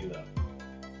 50 though.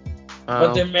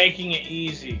 But Oh, they're making it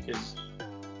easy because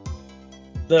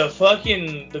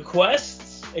the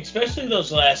quests, especially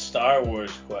those last Star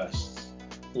Wars quests,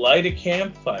 light a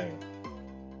campfire,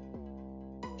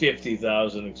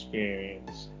 50,000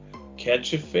 experience,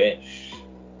 catch a fish,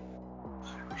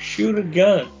 shoot a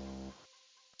gun,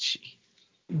 gee,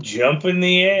 jump in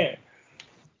the air,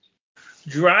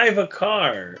 drive a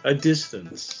car a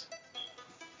distance.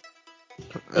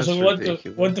 that's So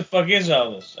ridiculous. what the fuck is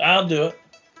all this? I'll do it.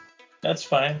 That's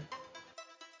fine.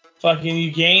 Fucking,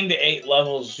 you gained 8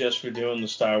 levels just for doing the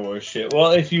Star Wars shit.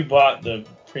 Well, if you bought the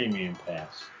premium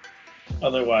pass.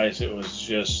 Otherwise, it was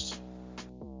just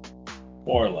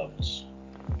 4 levels.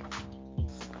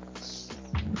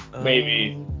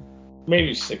 Maybe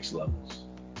 6 levels.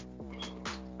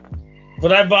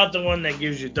 But I bought the one that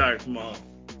gives you Darth Maul.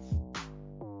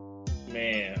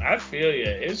 Man, I feel you.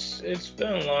 It's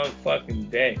been a long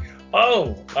fucking day.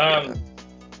 Oh, I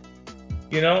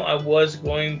was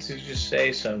going to just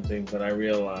say something, but I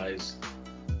realized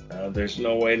there's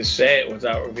no way to say it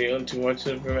without revealing too much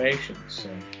information. So,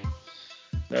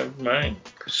 never mind.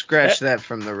 Scratch that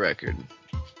from the record.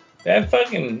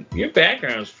 Your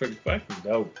background's pretty fucking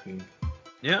dope, dude.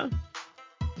 Yeah.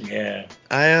 Yeah.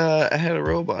 I had a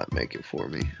robot make it for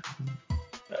me.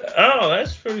 Oh,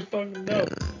 that's pretty fucking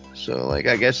dope. So, like,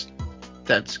 I guess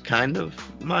that's kind of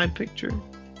my picture.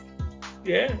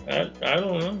 Yeah, I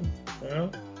don't know.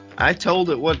 I told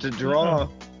it what to draw.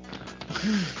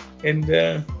 And,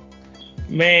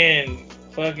 man,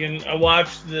 fucking, I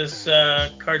watched this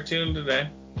cartoon today.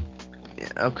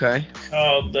 Yeah, okay.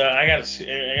 Called, I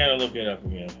gotta look it up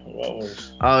again. What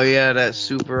was? Oh, yeah, that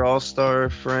Super All-Star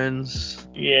Friends.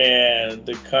 Yeah,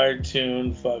 the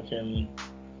cartoon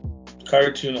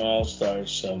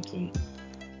All-Stars something.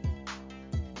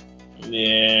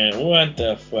 Yeah, what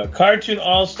the fuck? Cartoon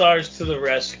All-Stars to the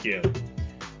Rescue.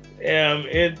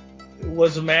 It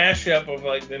was a mashup of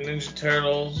like the Ninja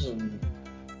Turtles and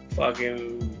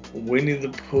fucking Winnie the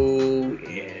Pooh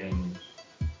and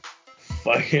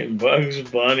fucking Bugs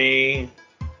Bunny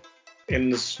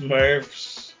and the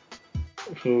Smurfs,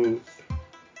 who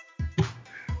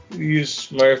use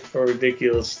Smurf for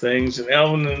ridiculous things, and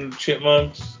Alvin and the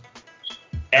Chipmunks.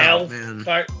 Alf,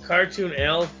 cartoon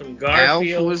Alf and Garfield.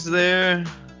 Alf was there.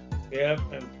 Yep,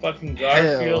 and fucking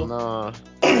Garfield. Hell no.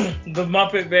 The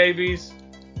Muppet Babies.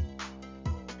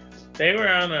 They were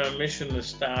on a mission to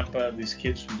stop these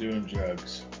kids from doing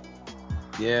drugs.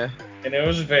 Yeah. And it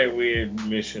was a very weird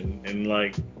mission. And,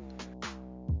 like,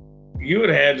 you would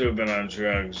have had to have been on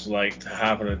drugs, like, to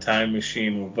hop in a time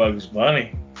machine with Bugs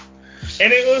Bunny.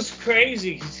 And it was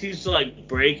crazy because he's, like,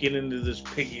 breaking into this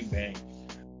piggy bank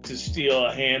to steal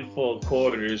a handful of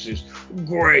quarters. Is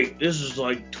great. This is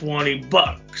like $20.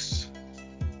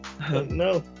 But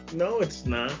no, it's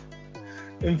not.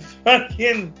 And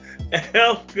fucking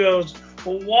Elf goes,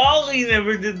 well, Wally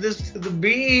never did this to the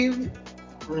Beeb.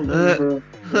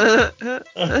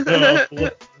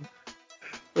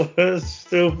 What a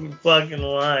stupid fucking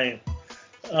line.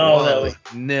 Oh, Wally that was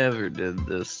never did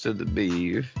this to the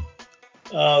beef.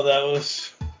 Oh,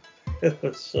 it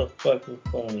was so fucking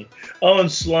funny. Oh, and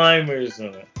Slimer's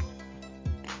in it.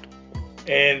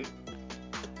 And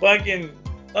fucking,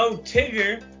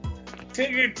 Tigger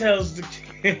tells the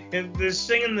kid, they're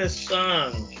singing this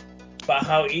song about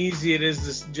how easy it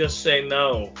is to just say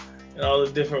no and all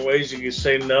the different ways you can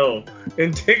say no.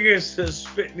 And Tigger says,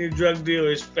 spit in your drug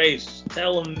dealer's face.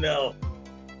 Tell him no.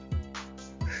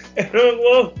 And I'm like,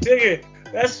 whoa, Tigger,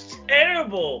 that's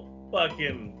terrible.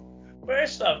 Fucking,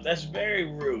 first off, that's very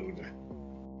rude.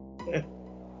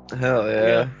 Hell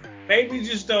yeah. Maybe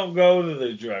just don't go to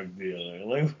the drug dealer.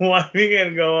 Like, why are you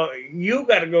gonna go? You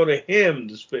gotta go to him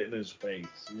to spit in his face,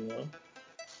 you know?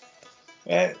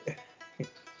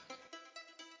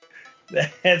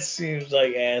 That seems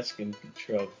like asking for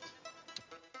trouble.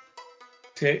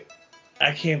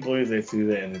 I can't believe they threw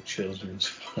that in a children's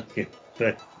fucking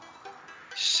thing.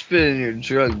 Spit in your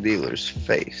drug dealer's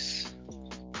face.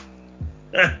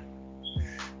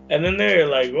 And then they're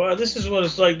like, well, this is what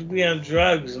it's like to be on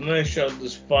drugs. And they showed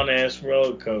this fun-ass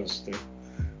roller coaster.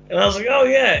 And I was like, oh,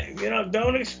 yeah,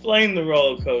 don't explain the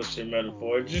roller coaster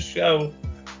metaphor. Just show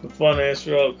the fun-ass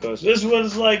roller coaster. This is what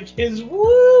it's like, kids.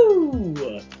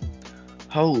 Woo!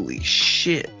 Holy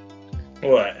shit.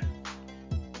 What?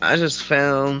 I just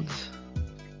found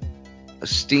a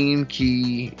Steam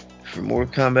key for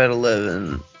Mortal Kombat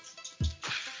 11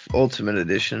 Ultimate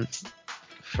Edition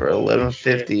for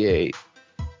 $11.58.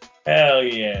 Hell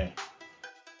yeah.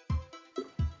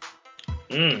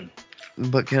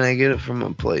 But can I get it from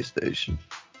a PlayStation?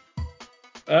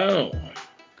 Oh.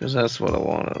 Because that's what I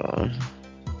wanted on.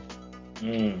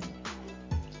 Mm.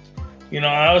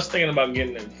 I was thinking about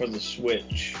getting it for the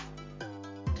Switch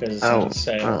because it's on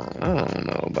sale. I don't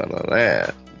know about all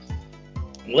that.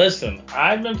 Listen,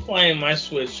 I've been playing my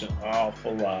Switch an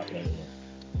awful lot lately.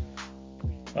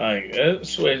 Like,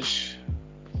 Switch,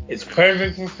 it's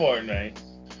perfect for Fortnite.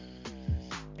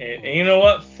 And you know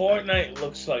what? Fortnite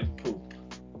looks like poop.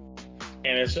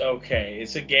 And it's okay.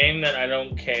 It's a game that I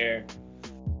don't care.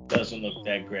 Doesn't look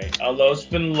that great. Although it's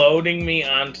been loading me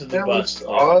onto the bus. That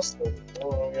looks awesome.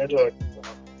 Oh, you're talking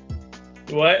about.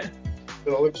 What?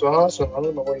 It looks awesome. I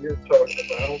don't know what you're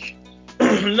talking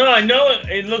about. No, I know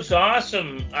it looks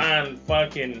awesome on the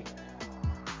fucking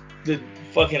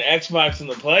Xbox and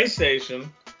the PlayStation.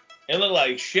 It looked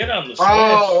like shit on the Switch.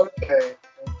 Oh, okay.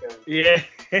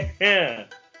 Yeah.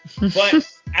 But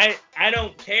I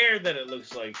don't care that it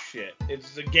looks like shit.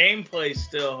 It's the gameplay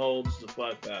still holds the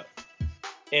fuck up.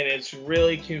 And it's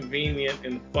really convenient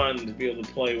and fun to be able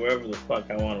to play wherever the fuck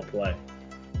I want to play.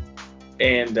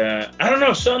 And I don't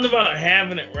know, something about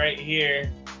having it right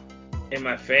here in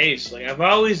my face. Like, I've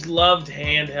always loved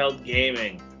handheld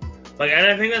gaming. Like, and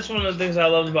I think that's one of the things I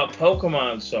loved about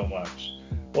Pokemon so much.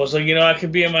 Was like, I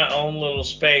could be in my own little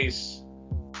space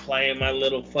playing my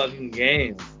little fucking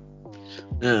game.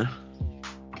 Yeah.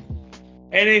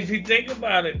 And if you think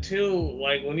about it too,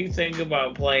 like when you think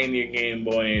about playing your Game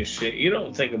Boy and shit, you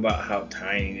don't think about how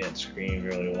tiny that screen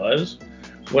really was.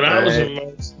 When I was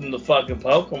immersed in the fucking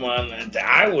Pokemon,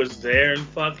 I was there in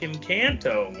fucking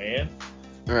Kanto, man.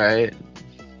 Right.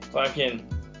 Fucking,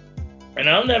 and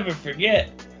I'll never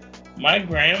forget, my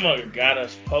grandma got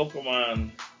us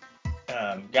Pokemon,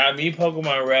 got me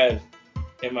Pokemon Red,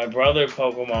 and my brother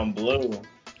Pokemon Blue,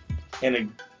 and a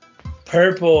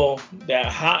that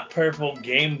hot purple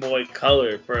Game Boy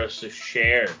Color for us to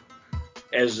share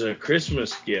as a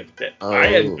Christmas gift. That I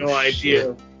had no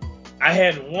idea. I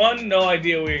had no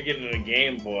idea we were getting a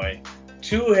Game Boy.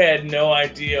 2, had no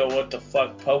idea what the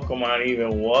fuck Pokemon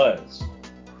even was.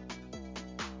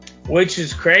 Which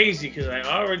is crazy because I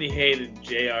already hated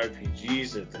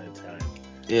JRPGs at that time.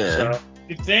 Yeah. So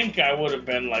you think I would have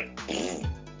been like,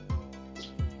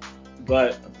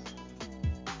 but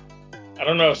I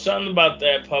don't know, something about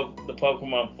that the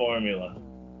Pokemon formula.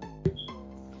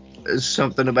 There's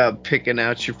something about picking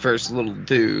out your first little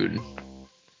dude.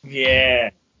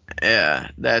 Yeah. Yeah,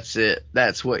 that's it.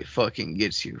 That's what fucking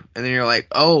gets you. And then you're like,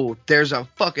 oh, there's a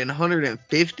fucking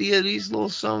 150 of these little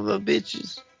son of a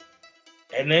bitches.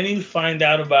 And then you find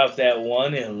out about that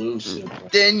one elusive one.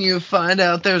 Then you find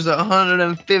out there's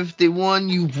 151.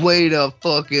 You wait a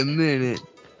fucking minute.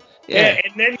 Yeah,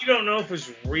 and then you don't know if it's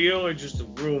real or just a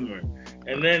rumor.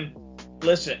 And then,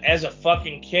 listen, as a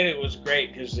fucking kid, it was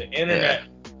great because the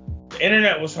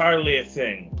internet was hardly a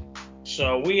thing.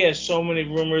 So we had so many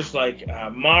rumors like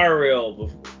Mario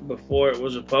before it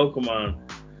was a Pokemon.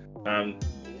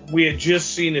 We had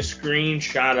just seen a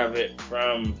screenshot of it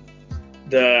from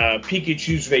the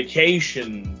Pikachu's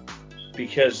Vacation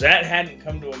because that hadn't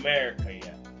come to America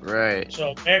yet. Right.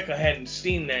 So America hadn't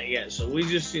seen that yet. So we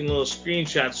just seen little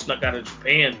screenshots snuck out of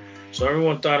Japan. So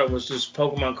everyone thought it was this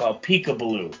Pokemon called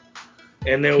Peekaboo.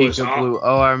 And there was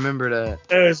I remember that.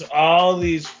 There's all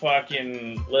these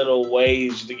fucking little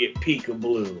ways to get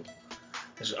Peekaboo.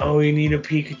 There's, you need a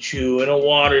Pikachu and a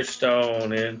Water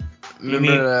Stone and you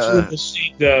need 2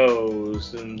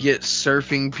 Seagulls and get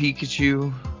Surfing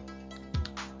Pikachu.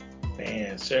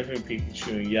 Man, Surfing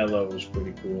Pikachu in yellow was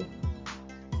pretty cool.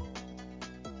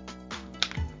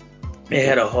 They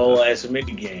had a whole ass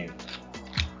mini game.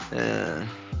 Yeah.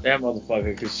 That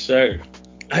motherfucker could surf.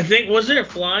 I think, was there a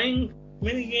flying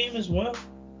mini game as well?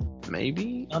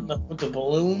 Maybe. With the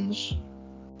balloons?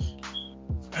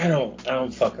 I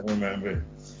don't fucking remember.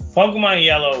 Pokemon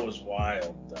Yellow was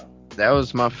wild though. That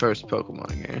was my first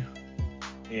Pokemon game.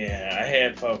 Yeah, I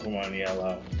had Pokemon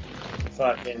Yellow.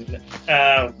 Fucking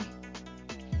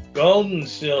Gold and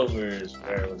Silver is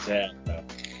where it was at though.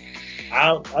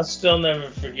 I'll still never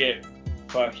forget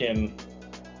fucking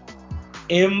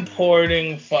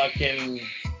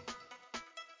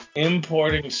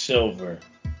importing silver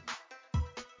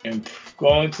and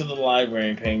going to the library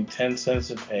and paying 10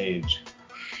 cents a page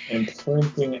and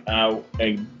printing out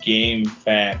a game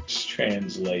facts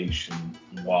translation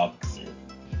walkthrough.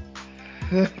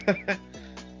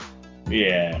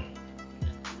 Yeah.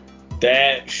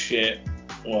 That shit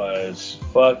was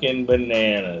fucking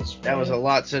bananas, man. That was a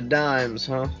lots of dimes,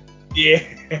 huh? Yeah.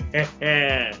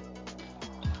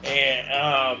 And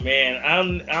oh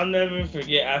man, I'll never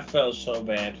forget. I felt so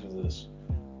bad for this.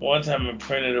 One time I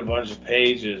printed a bunch of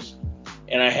pages,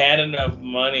 and I had enough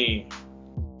money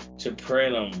to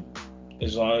print them,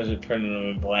 as long as it printed them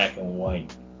in black and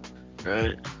white.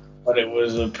 Right. but it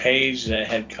was a page that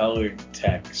had colored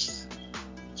text.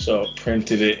 So it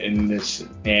printed it in this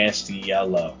nasty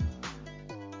yellow.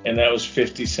 And that was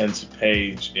 50 cents a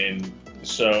page. And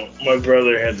so my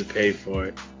brother had to pay for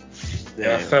it. And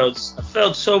I felt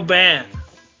so bad.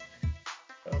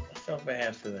 I felt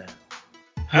bad for that.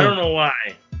 I don't know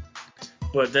why,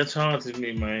 but that's haunted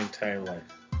me my entire life.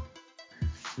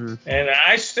 And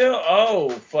I still owe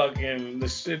fucking the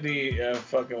city of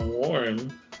fucking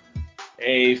Warren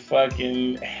a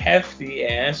fucking hefty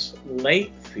ass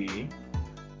late fee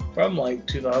from like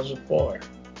 2004.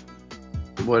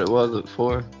 What was it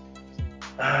for?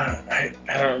 I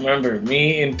don't remember.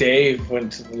 Me and Dave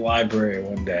went to the library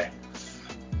one day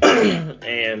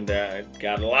and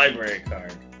got a library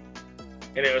card.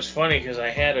 And it was funny because I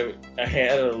had a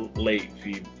late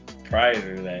fee prior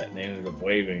to that, and they ended up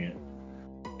waiving it.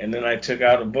 And then I took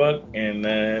out a book, and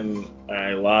then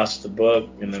I lost the book,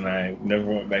 and then I never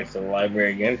went back to the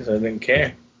library again because I didn't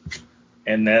care.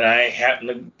 And then I happened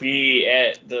to be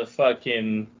at the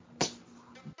fucking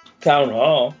town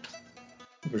hall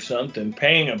for something,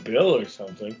 paying a bill or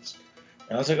something.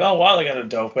 And I was like, oh, wow, they got a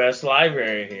dope-ass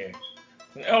library here.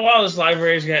 And, oh, wow, this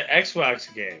library's got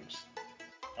Xbox games.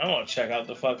 I want to check out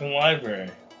the fucking library.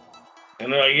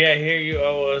 And they're like, yeah, here you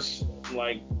owe us,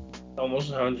 like,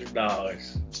 almost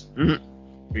 $100.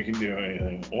 You can do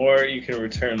anything. Or you can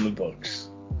return the books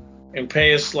and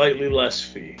pay a slightly less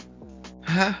fee.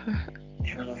 And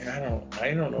I'm like, I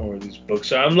don't know where these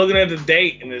books are. I'm looking at the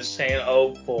date and it's saying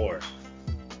 04.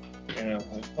 And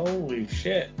I'm like, holy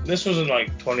shit. This was in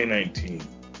like 2019.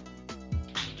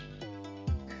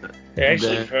 They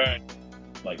actually tried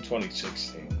like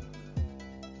 2016.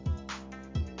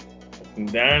 And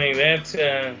Donnie, that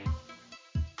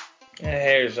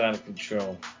hair's out of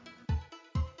control.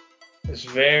 It's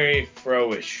very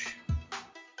fro-ish.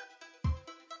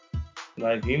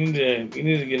 Like you need to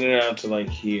get it out to like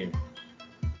here.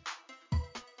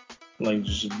 Like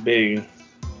just big.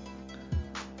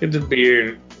 Get the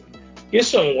beard. Get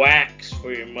some wax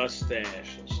for your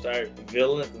mustache and start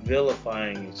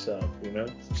vilifying yourself, you know?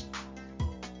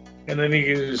 And then you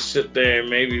can just sit there,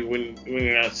 maybe when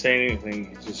you're not saying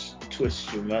anything, you just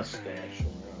twist your mustache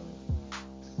around.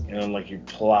 You know, like you're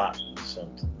plotting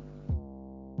something.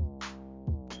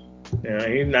 You know,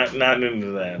 he's not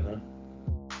into that, huh?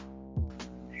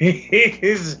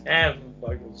 He's half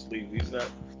fucking asleep. He's not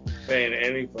paying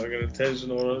any fucking attention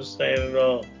to what I'm saying at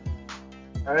all.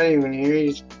 I didn't even hear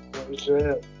you. What was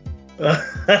that?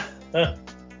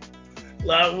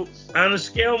 On a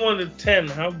scale of 1 to 10,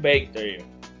 how baked are you?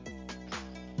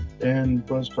 10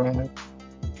 plus 5.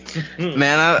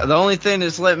 Man, the only thing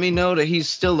that's let me know that he's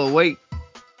still awake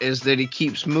is that he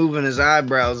keeps moving his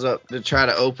eyebrows up to try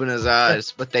to open his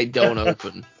eyes, but they don't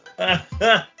open.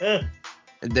 And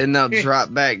then they'll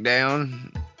drop back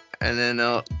down, and then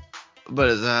but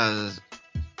his eyes.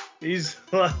 He's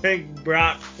like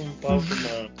Brock from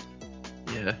Pokemon.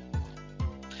 Yeah.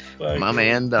 My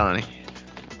man Donnie.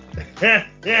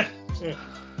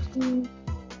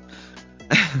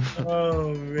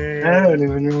 Oh man. I haven't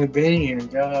even really been here,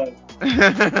 God.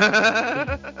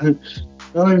 I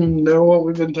don't even know what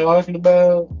we've been talking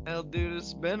about. Hell, dude,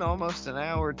 it's been almost an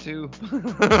hour too.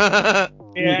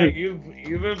 Yeah, you've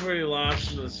been pretty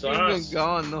lost in the sauce. You've been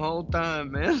gone the whole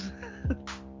time, man.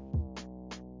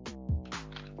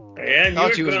 Yeah, I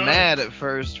thought you was mad at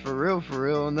first, for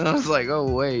real, and then I was like, oh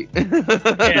wait.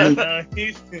 Yeah, no,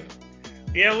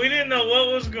 yeah, we didn't know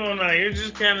what was going on. You're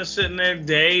just kind of sitting there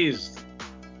dazed,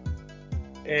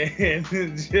 and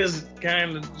just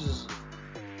kind of just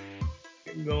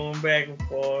going back and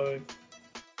forth.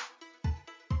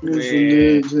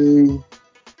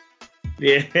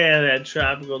 Yeah, that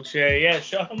tropical cherry. Yeah,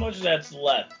 show how much that's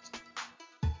left.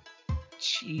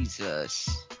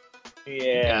 Jesus. Yeah.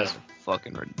 You guys are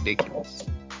fucking ridiculous.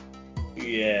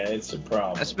 Yeah, it's a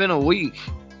problem. It's been a week.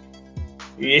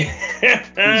 Yeah.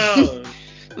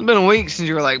 It's been a week since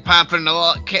you were like popping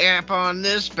the cap on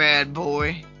this bad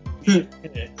boy.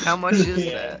 How much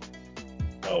is that?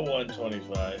 Oh,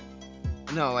 $125.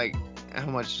 No, like how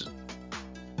much?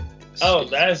 Oh,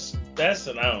 that's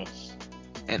an ounce.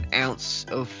 An ounce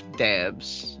of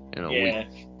dabs in a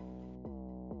week.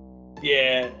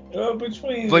 Yeah. Well,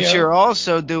 between. But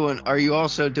are you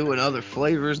also doing other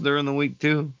flavors during the week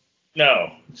too?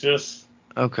 No, just.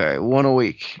 Okay, one a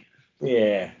week.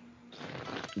 Yeah.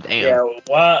 Damn. Yeah.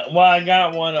 While I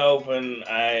got one open,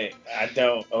 I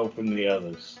don't open the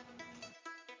others.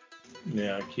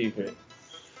 Yeah, I keep it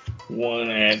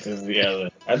one after the other.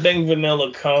 I think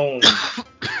vanilla cone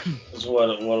is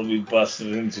what'll be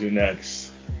busted into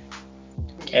next.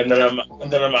 And then I'm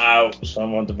out, so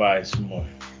I'm going to buy some more.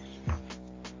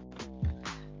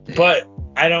 But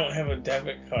I don't have a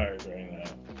debit card right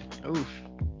now. Oof.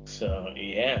 So,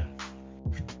 yeah.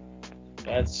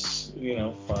 That's,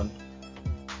 fun.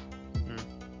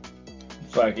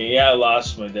 Fuck it. Yeah, I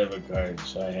lost my debit card,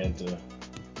 so I had to.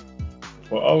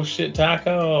 Well, oh shit,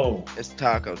 taco! It's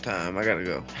taco time. I gotta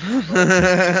go.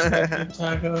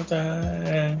 Taco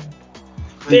time.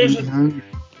 Mm-hmm.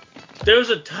 There's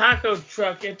a taco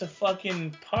truck at the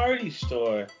fucking party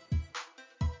store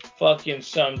fucking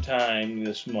sometime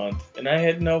this month, and I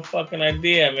had no fucking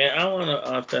idea, man. I want an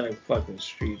authentic fucking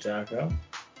street taco.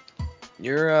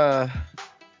 You're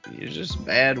just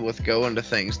bad with going to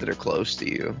things that are close to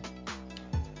you.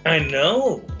 I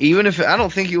know. Even if I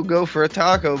don't think you'll go for a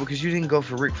taco because you didn't go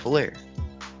for Ric Flair.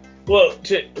 Well,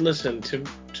 to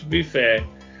be fair,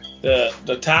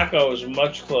 the taco is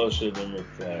much closer than Ric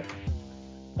Flair.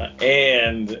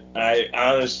 And I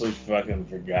honestly fucking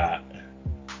forgot.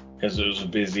 Because it was a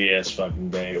busy ass fucking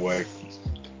day at work.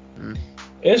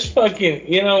 It's fucking,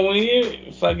 when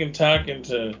you're fucking talking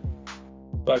to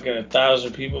fucking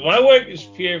 1,000 people, my work is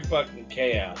pure fucking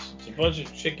chaos. It's a bunch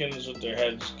of chickens with their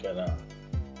heads cut off.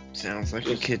 Sounds like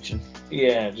a kitchen.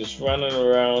 Yeah, just running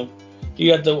around.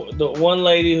 You got the one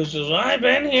lady who says, I've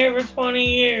been here for 20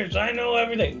 years. I know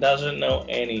everything. Doesn't know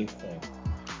anything.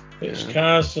 Is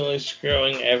constantly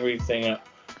screwing everything up.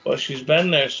 Well, she's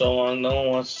been there so long, no one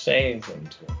wants to say anything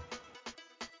to her.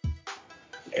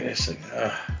 And it's like,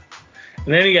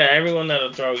 And then you got everyone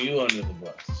that'll throw you under the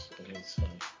bus. And it's like,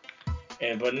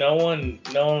 but no one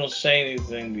will say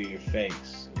anything to your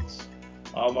face. It's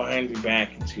all behind your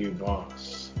back and to your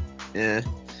boss. Yeah.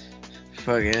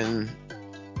 Fucking.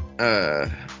 I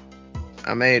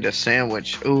made a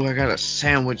sandwich. Ooh, I got a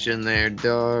sandwich in there,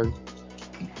 dog.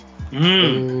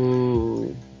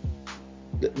 Ooh.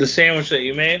 The sandwich that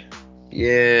you made?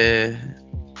 Yeah.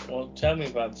 Well, tell me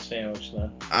about the sandwich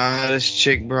then. This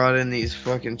chick brought in these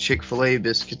fucking Chick-fil-A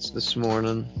biscuits this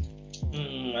morning.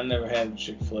 I never had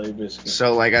Chick-fil-A biscuits.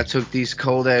 So, like, I took these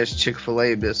cold-ass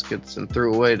Chick-fil-A biscuits and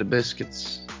threw away the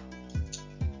biscuits.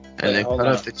 And then cut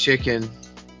up the chicken.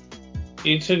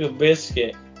 You took a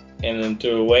biscuit and then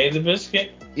threw away the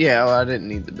biscuit? Yeah, well, I didn't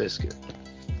need the biscuit.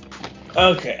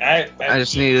 Okay, I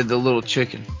just needed the little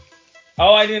chicken.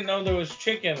 Oh, I didn't know there was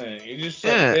chicken in it. You just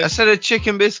said biscuit. I said a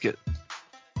chicken biscuit.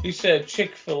 You said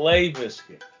Chick-fil-A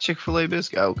biscuit. Chick-fil-A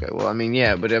biscuit? Okay, well, I mean,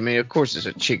 yeah, but I mean, of course it's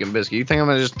a chicken biscuit. You think I'm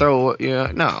gonna just throw,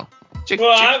 no. Chicken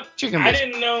biscuit. I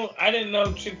didn't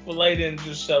know Chick-fil-A didn't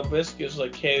just sell biscuits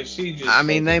like KFC just I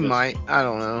mean, they might. I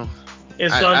don't know.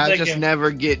 I just never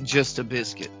get just a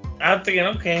biscuit. I'm thinking,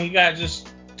 okay, he got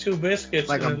just 2 biscuits.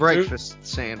 Like a breakfast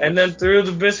sandwich. And then threw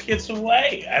the biscuits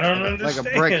away. I don't understand.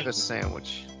 Like a breakfast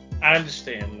sandwich. I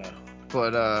understand now.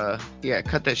 But, yeah,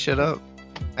 cut that shit up.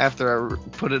 After I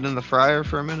put it in the fryer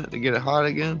for a minute to get it hot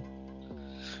again.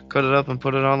 Cut it up and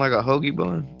put it on like a hoagie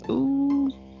bun.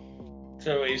 Ooh.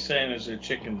 So what you're saying is the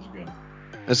chicken's good?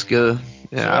 It's good.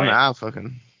 Yeah, so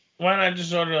why not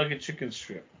just order like a chicken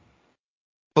strip?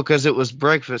 Because it was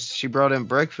breakfast. She brought in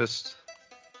breakfast.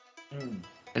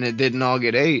 And it didn't all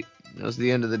get ate. It was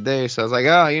the end of the day. So I was like,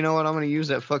 you know what? I'm going to use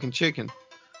that fucking chicken.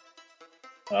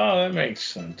 Oh, that makes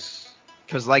sense.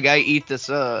 Because, like, I eat this,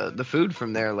 the food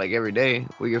from there, like, every day.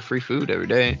 We get free food every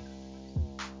day.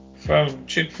 From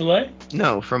Chick-fil-A?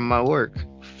 No, from my work.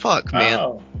 Fuck, man.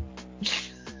 Oh.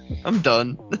 I'm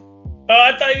done. Oh,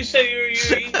 I thought you said you were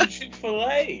eating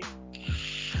Chick-fil-A.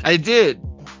 I did.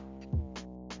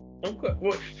 Okay.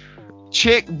 What?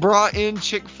 Chick brought in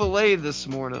Chick-fil-A this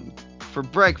morning for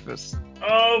breakfast.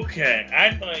 Okay,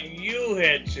 I thought you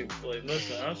had Chick-fil-A.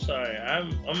 Listen, I'm sorry.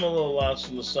 I'm a little lost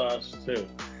in the sauce, too.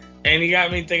 And you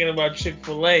got me thinking about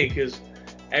Chick-fil-A, because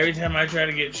every time I try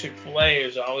to get Chick-fil-A,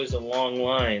 there's always a long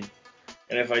line.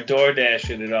 And if I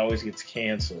DoorDash it, it always gets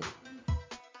canceled.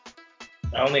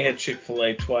 I only had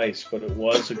Chick-fil-A twice, but it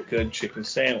was a good chicken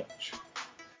sandwich.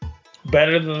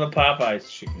 Better than the Popeyes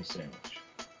chicken sandwich.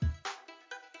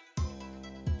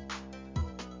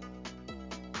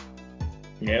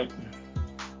 Yep.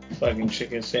 Fucking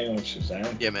chicken sandwiches,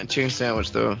 huh? Yeah, man, chicken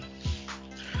sandwich, though.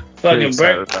 Fucking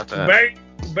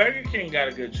Burger King got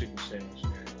a good chicken sandwich.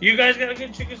 You guys got a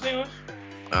good chicken sandwich?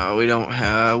 We don't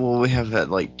have. Well, we have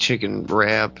that like chicken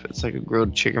wrap. It's like a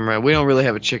grilled chicken wrap. We don't really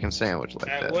have a chicken sandwich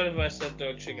like that. What if I said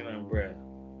throw chicken on bread?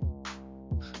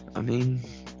 I mean,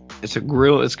 it's a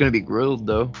grill. It's gonna be grilled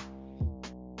though.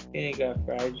 You ain't got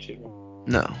fried chicken.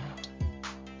 No.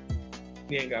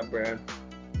 You ain't got bread.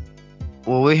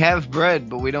 Well, we have bread,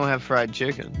 but we don't have fried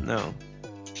chicken. No.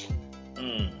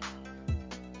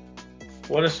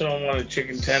 What if someone wanted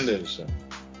chicken tenders?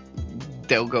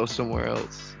 They'll go somewhere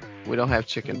else. We don't have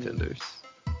chicken tenders.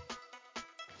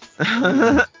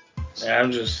 Yeah,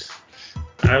 I'm just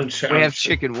We have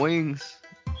chicken wings.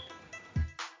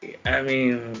 I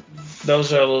mean,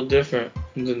 those are a little different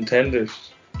than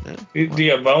tenders. Yeah, Do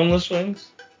you have boneless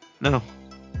wings? No.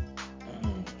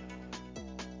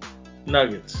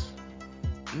 Nuggets.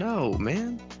 No,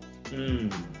 man.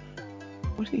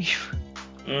 What are you?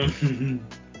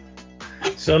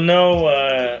 So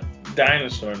no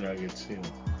dinosaur nuggets,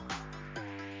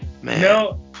 Man.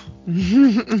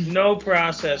 No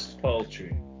processed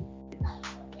poultry.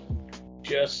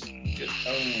 Just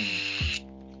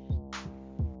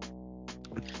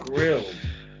grilled.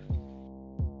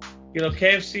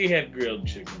 KFC had grilled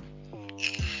chicken.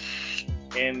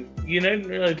 And you didn't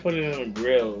really put it on a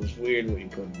grill. It was weird what you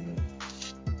put it in.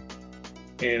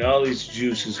 And all these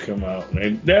juices come out.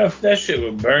 And that shit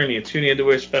would burn you too. You had to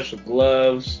wear special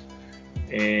gloves.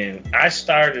 And I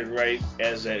started right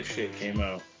as that shit came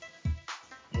out.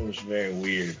 It was very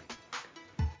weird.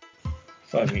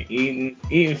 Fucking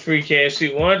eating free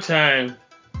KFC. One time,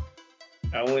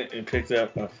 I went and picked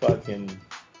up a fucking,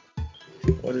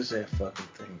 what is that fucking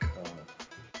thing called?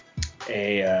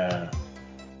 A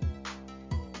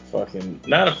fucking,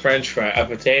 not a French fry, a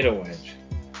potato wedge.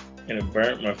 And it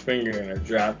burnt my finger and I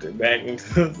dropped it back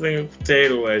into the thing of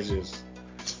potato wedges.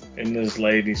 And this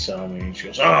lady saw me and she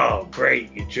goes, "Oh,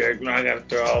 great, you jerk. Now I gotta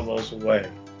throw all those away."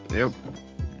 Yep.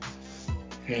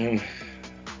 And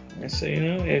I say,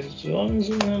 as long as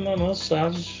there's nothing else,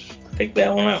 I'll just pick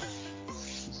that one up.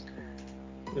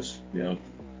 Just,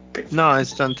 No,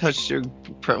 it's done touched your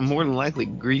more than likely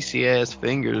greasy ass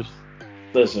fingers.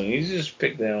 Listen, you just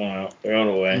pick that one out, throw it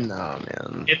away. Nah,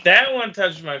 man. If that one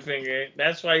touched my finger,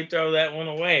 that's why you throw that one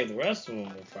away. The rest of them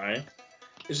are fine.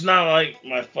 It's not like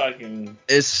my fucking.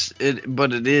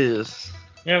 But it is.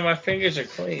 Yeah, my fingers are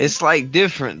clean. It's like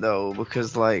different though,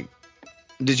 because like,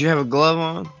 did you have a glove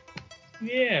on?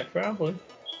 Yeah, probably.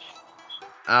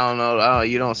 I don't know.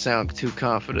 You don't sound too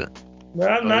confident.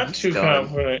 But I'm not too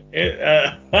confident.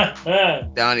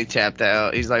 Donnie tapped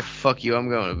out. He's like, "Fuck you, I'm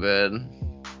going to bed."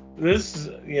 This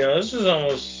is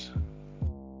almost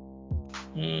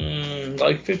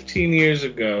like 15 years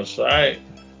ago, so I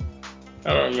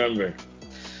don't remember.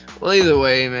 Well, either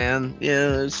way, man.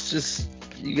 Yeah, it's just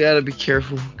you gotta be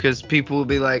careful because people will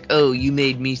be like, "Oh, you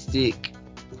made me sick."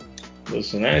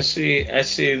 Listen, I see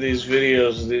these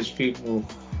videos of these people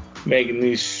making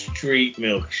these street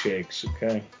milkshakes,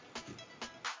 okay?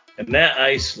 And that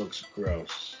ice looks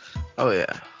gross. Oh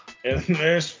yeah. And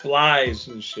there's flies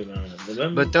and shit on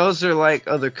it. But those are like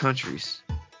other countries.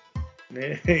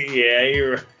 Yeah,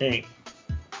 you're right.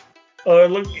 Oh,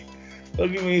 look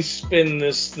at me spin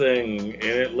this thing, and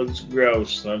it looks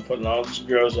gross. And I'm putting all this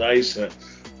gross ice in it.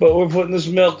 But we're putting this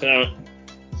milk on it.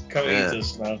 Come eat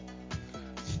this now.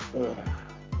 Ugh.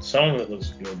 Some of it looks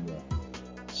good, though.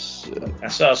 I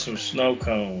saw some snow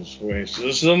cones. So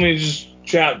let me just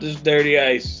chop this dirty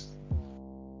ice.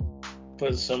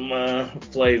 Put some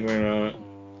flavoring on it.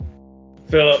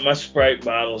 Fill up my Sprite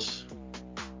bottles.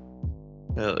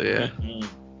 Hell yeah. Mm-hmm.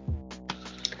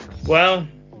 Well,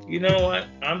 you know what?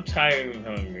 I'm tired and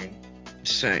hungry.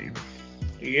 Same.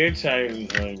 You're tired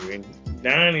and hungry.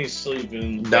 Donnie's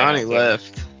sleeping. Donnie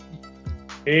left.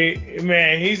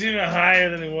 He's even higher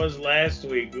than he was last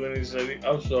week when he said,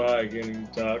 "I'm so high I can't even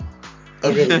talk.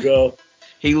 I gotta go."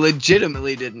 He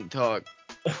legitimately didn't talk.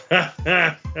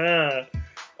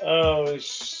 Oh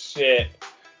shit.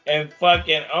 And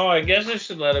fucking, I guess I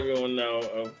should let everyone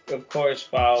know. Of course,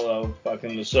 follow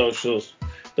fucking the socials.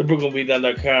 The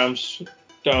BrooklynBeatdown.com,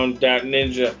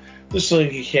 Stone.Ninja,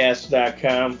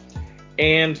 TheSlinkyCast.com,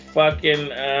 and fucking,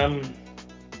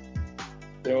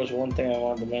 there was one thing I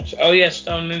wanted to mention. Oh yeah,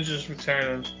 Stone Ninja's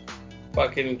returning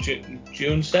fucking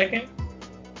June 2nd?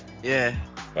 Yeah.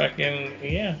 Fucking,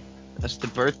 yeah. That's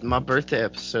my birthday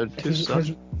episode too,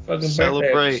 son. Fucking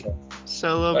Celebrate. birthday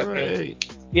Celebrate.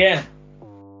 Fucking, yeah.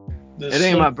 It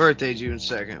ain't my birthday June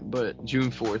 2nd, but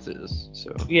June 4th is,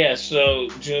 so. Yeah, so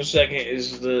June 2nd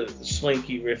is the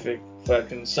Slinky-rific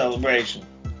fucking celebration.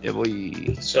 Yeah,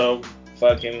 boy. So,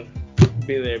 fucking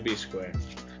be there, be square.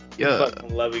 Yeah.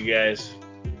 Fucking love you guys.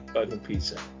 Fucking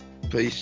peace out. Peace.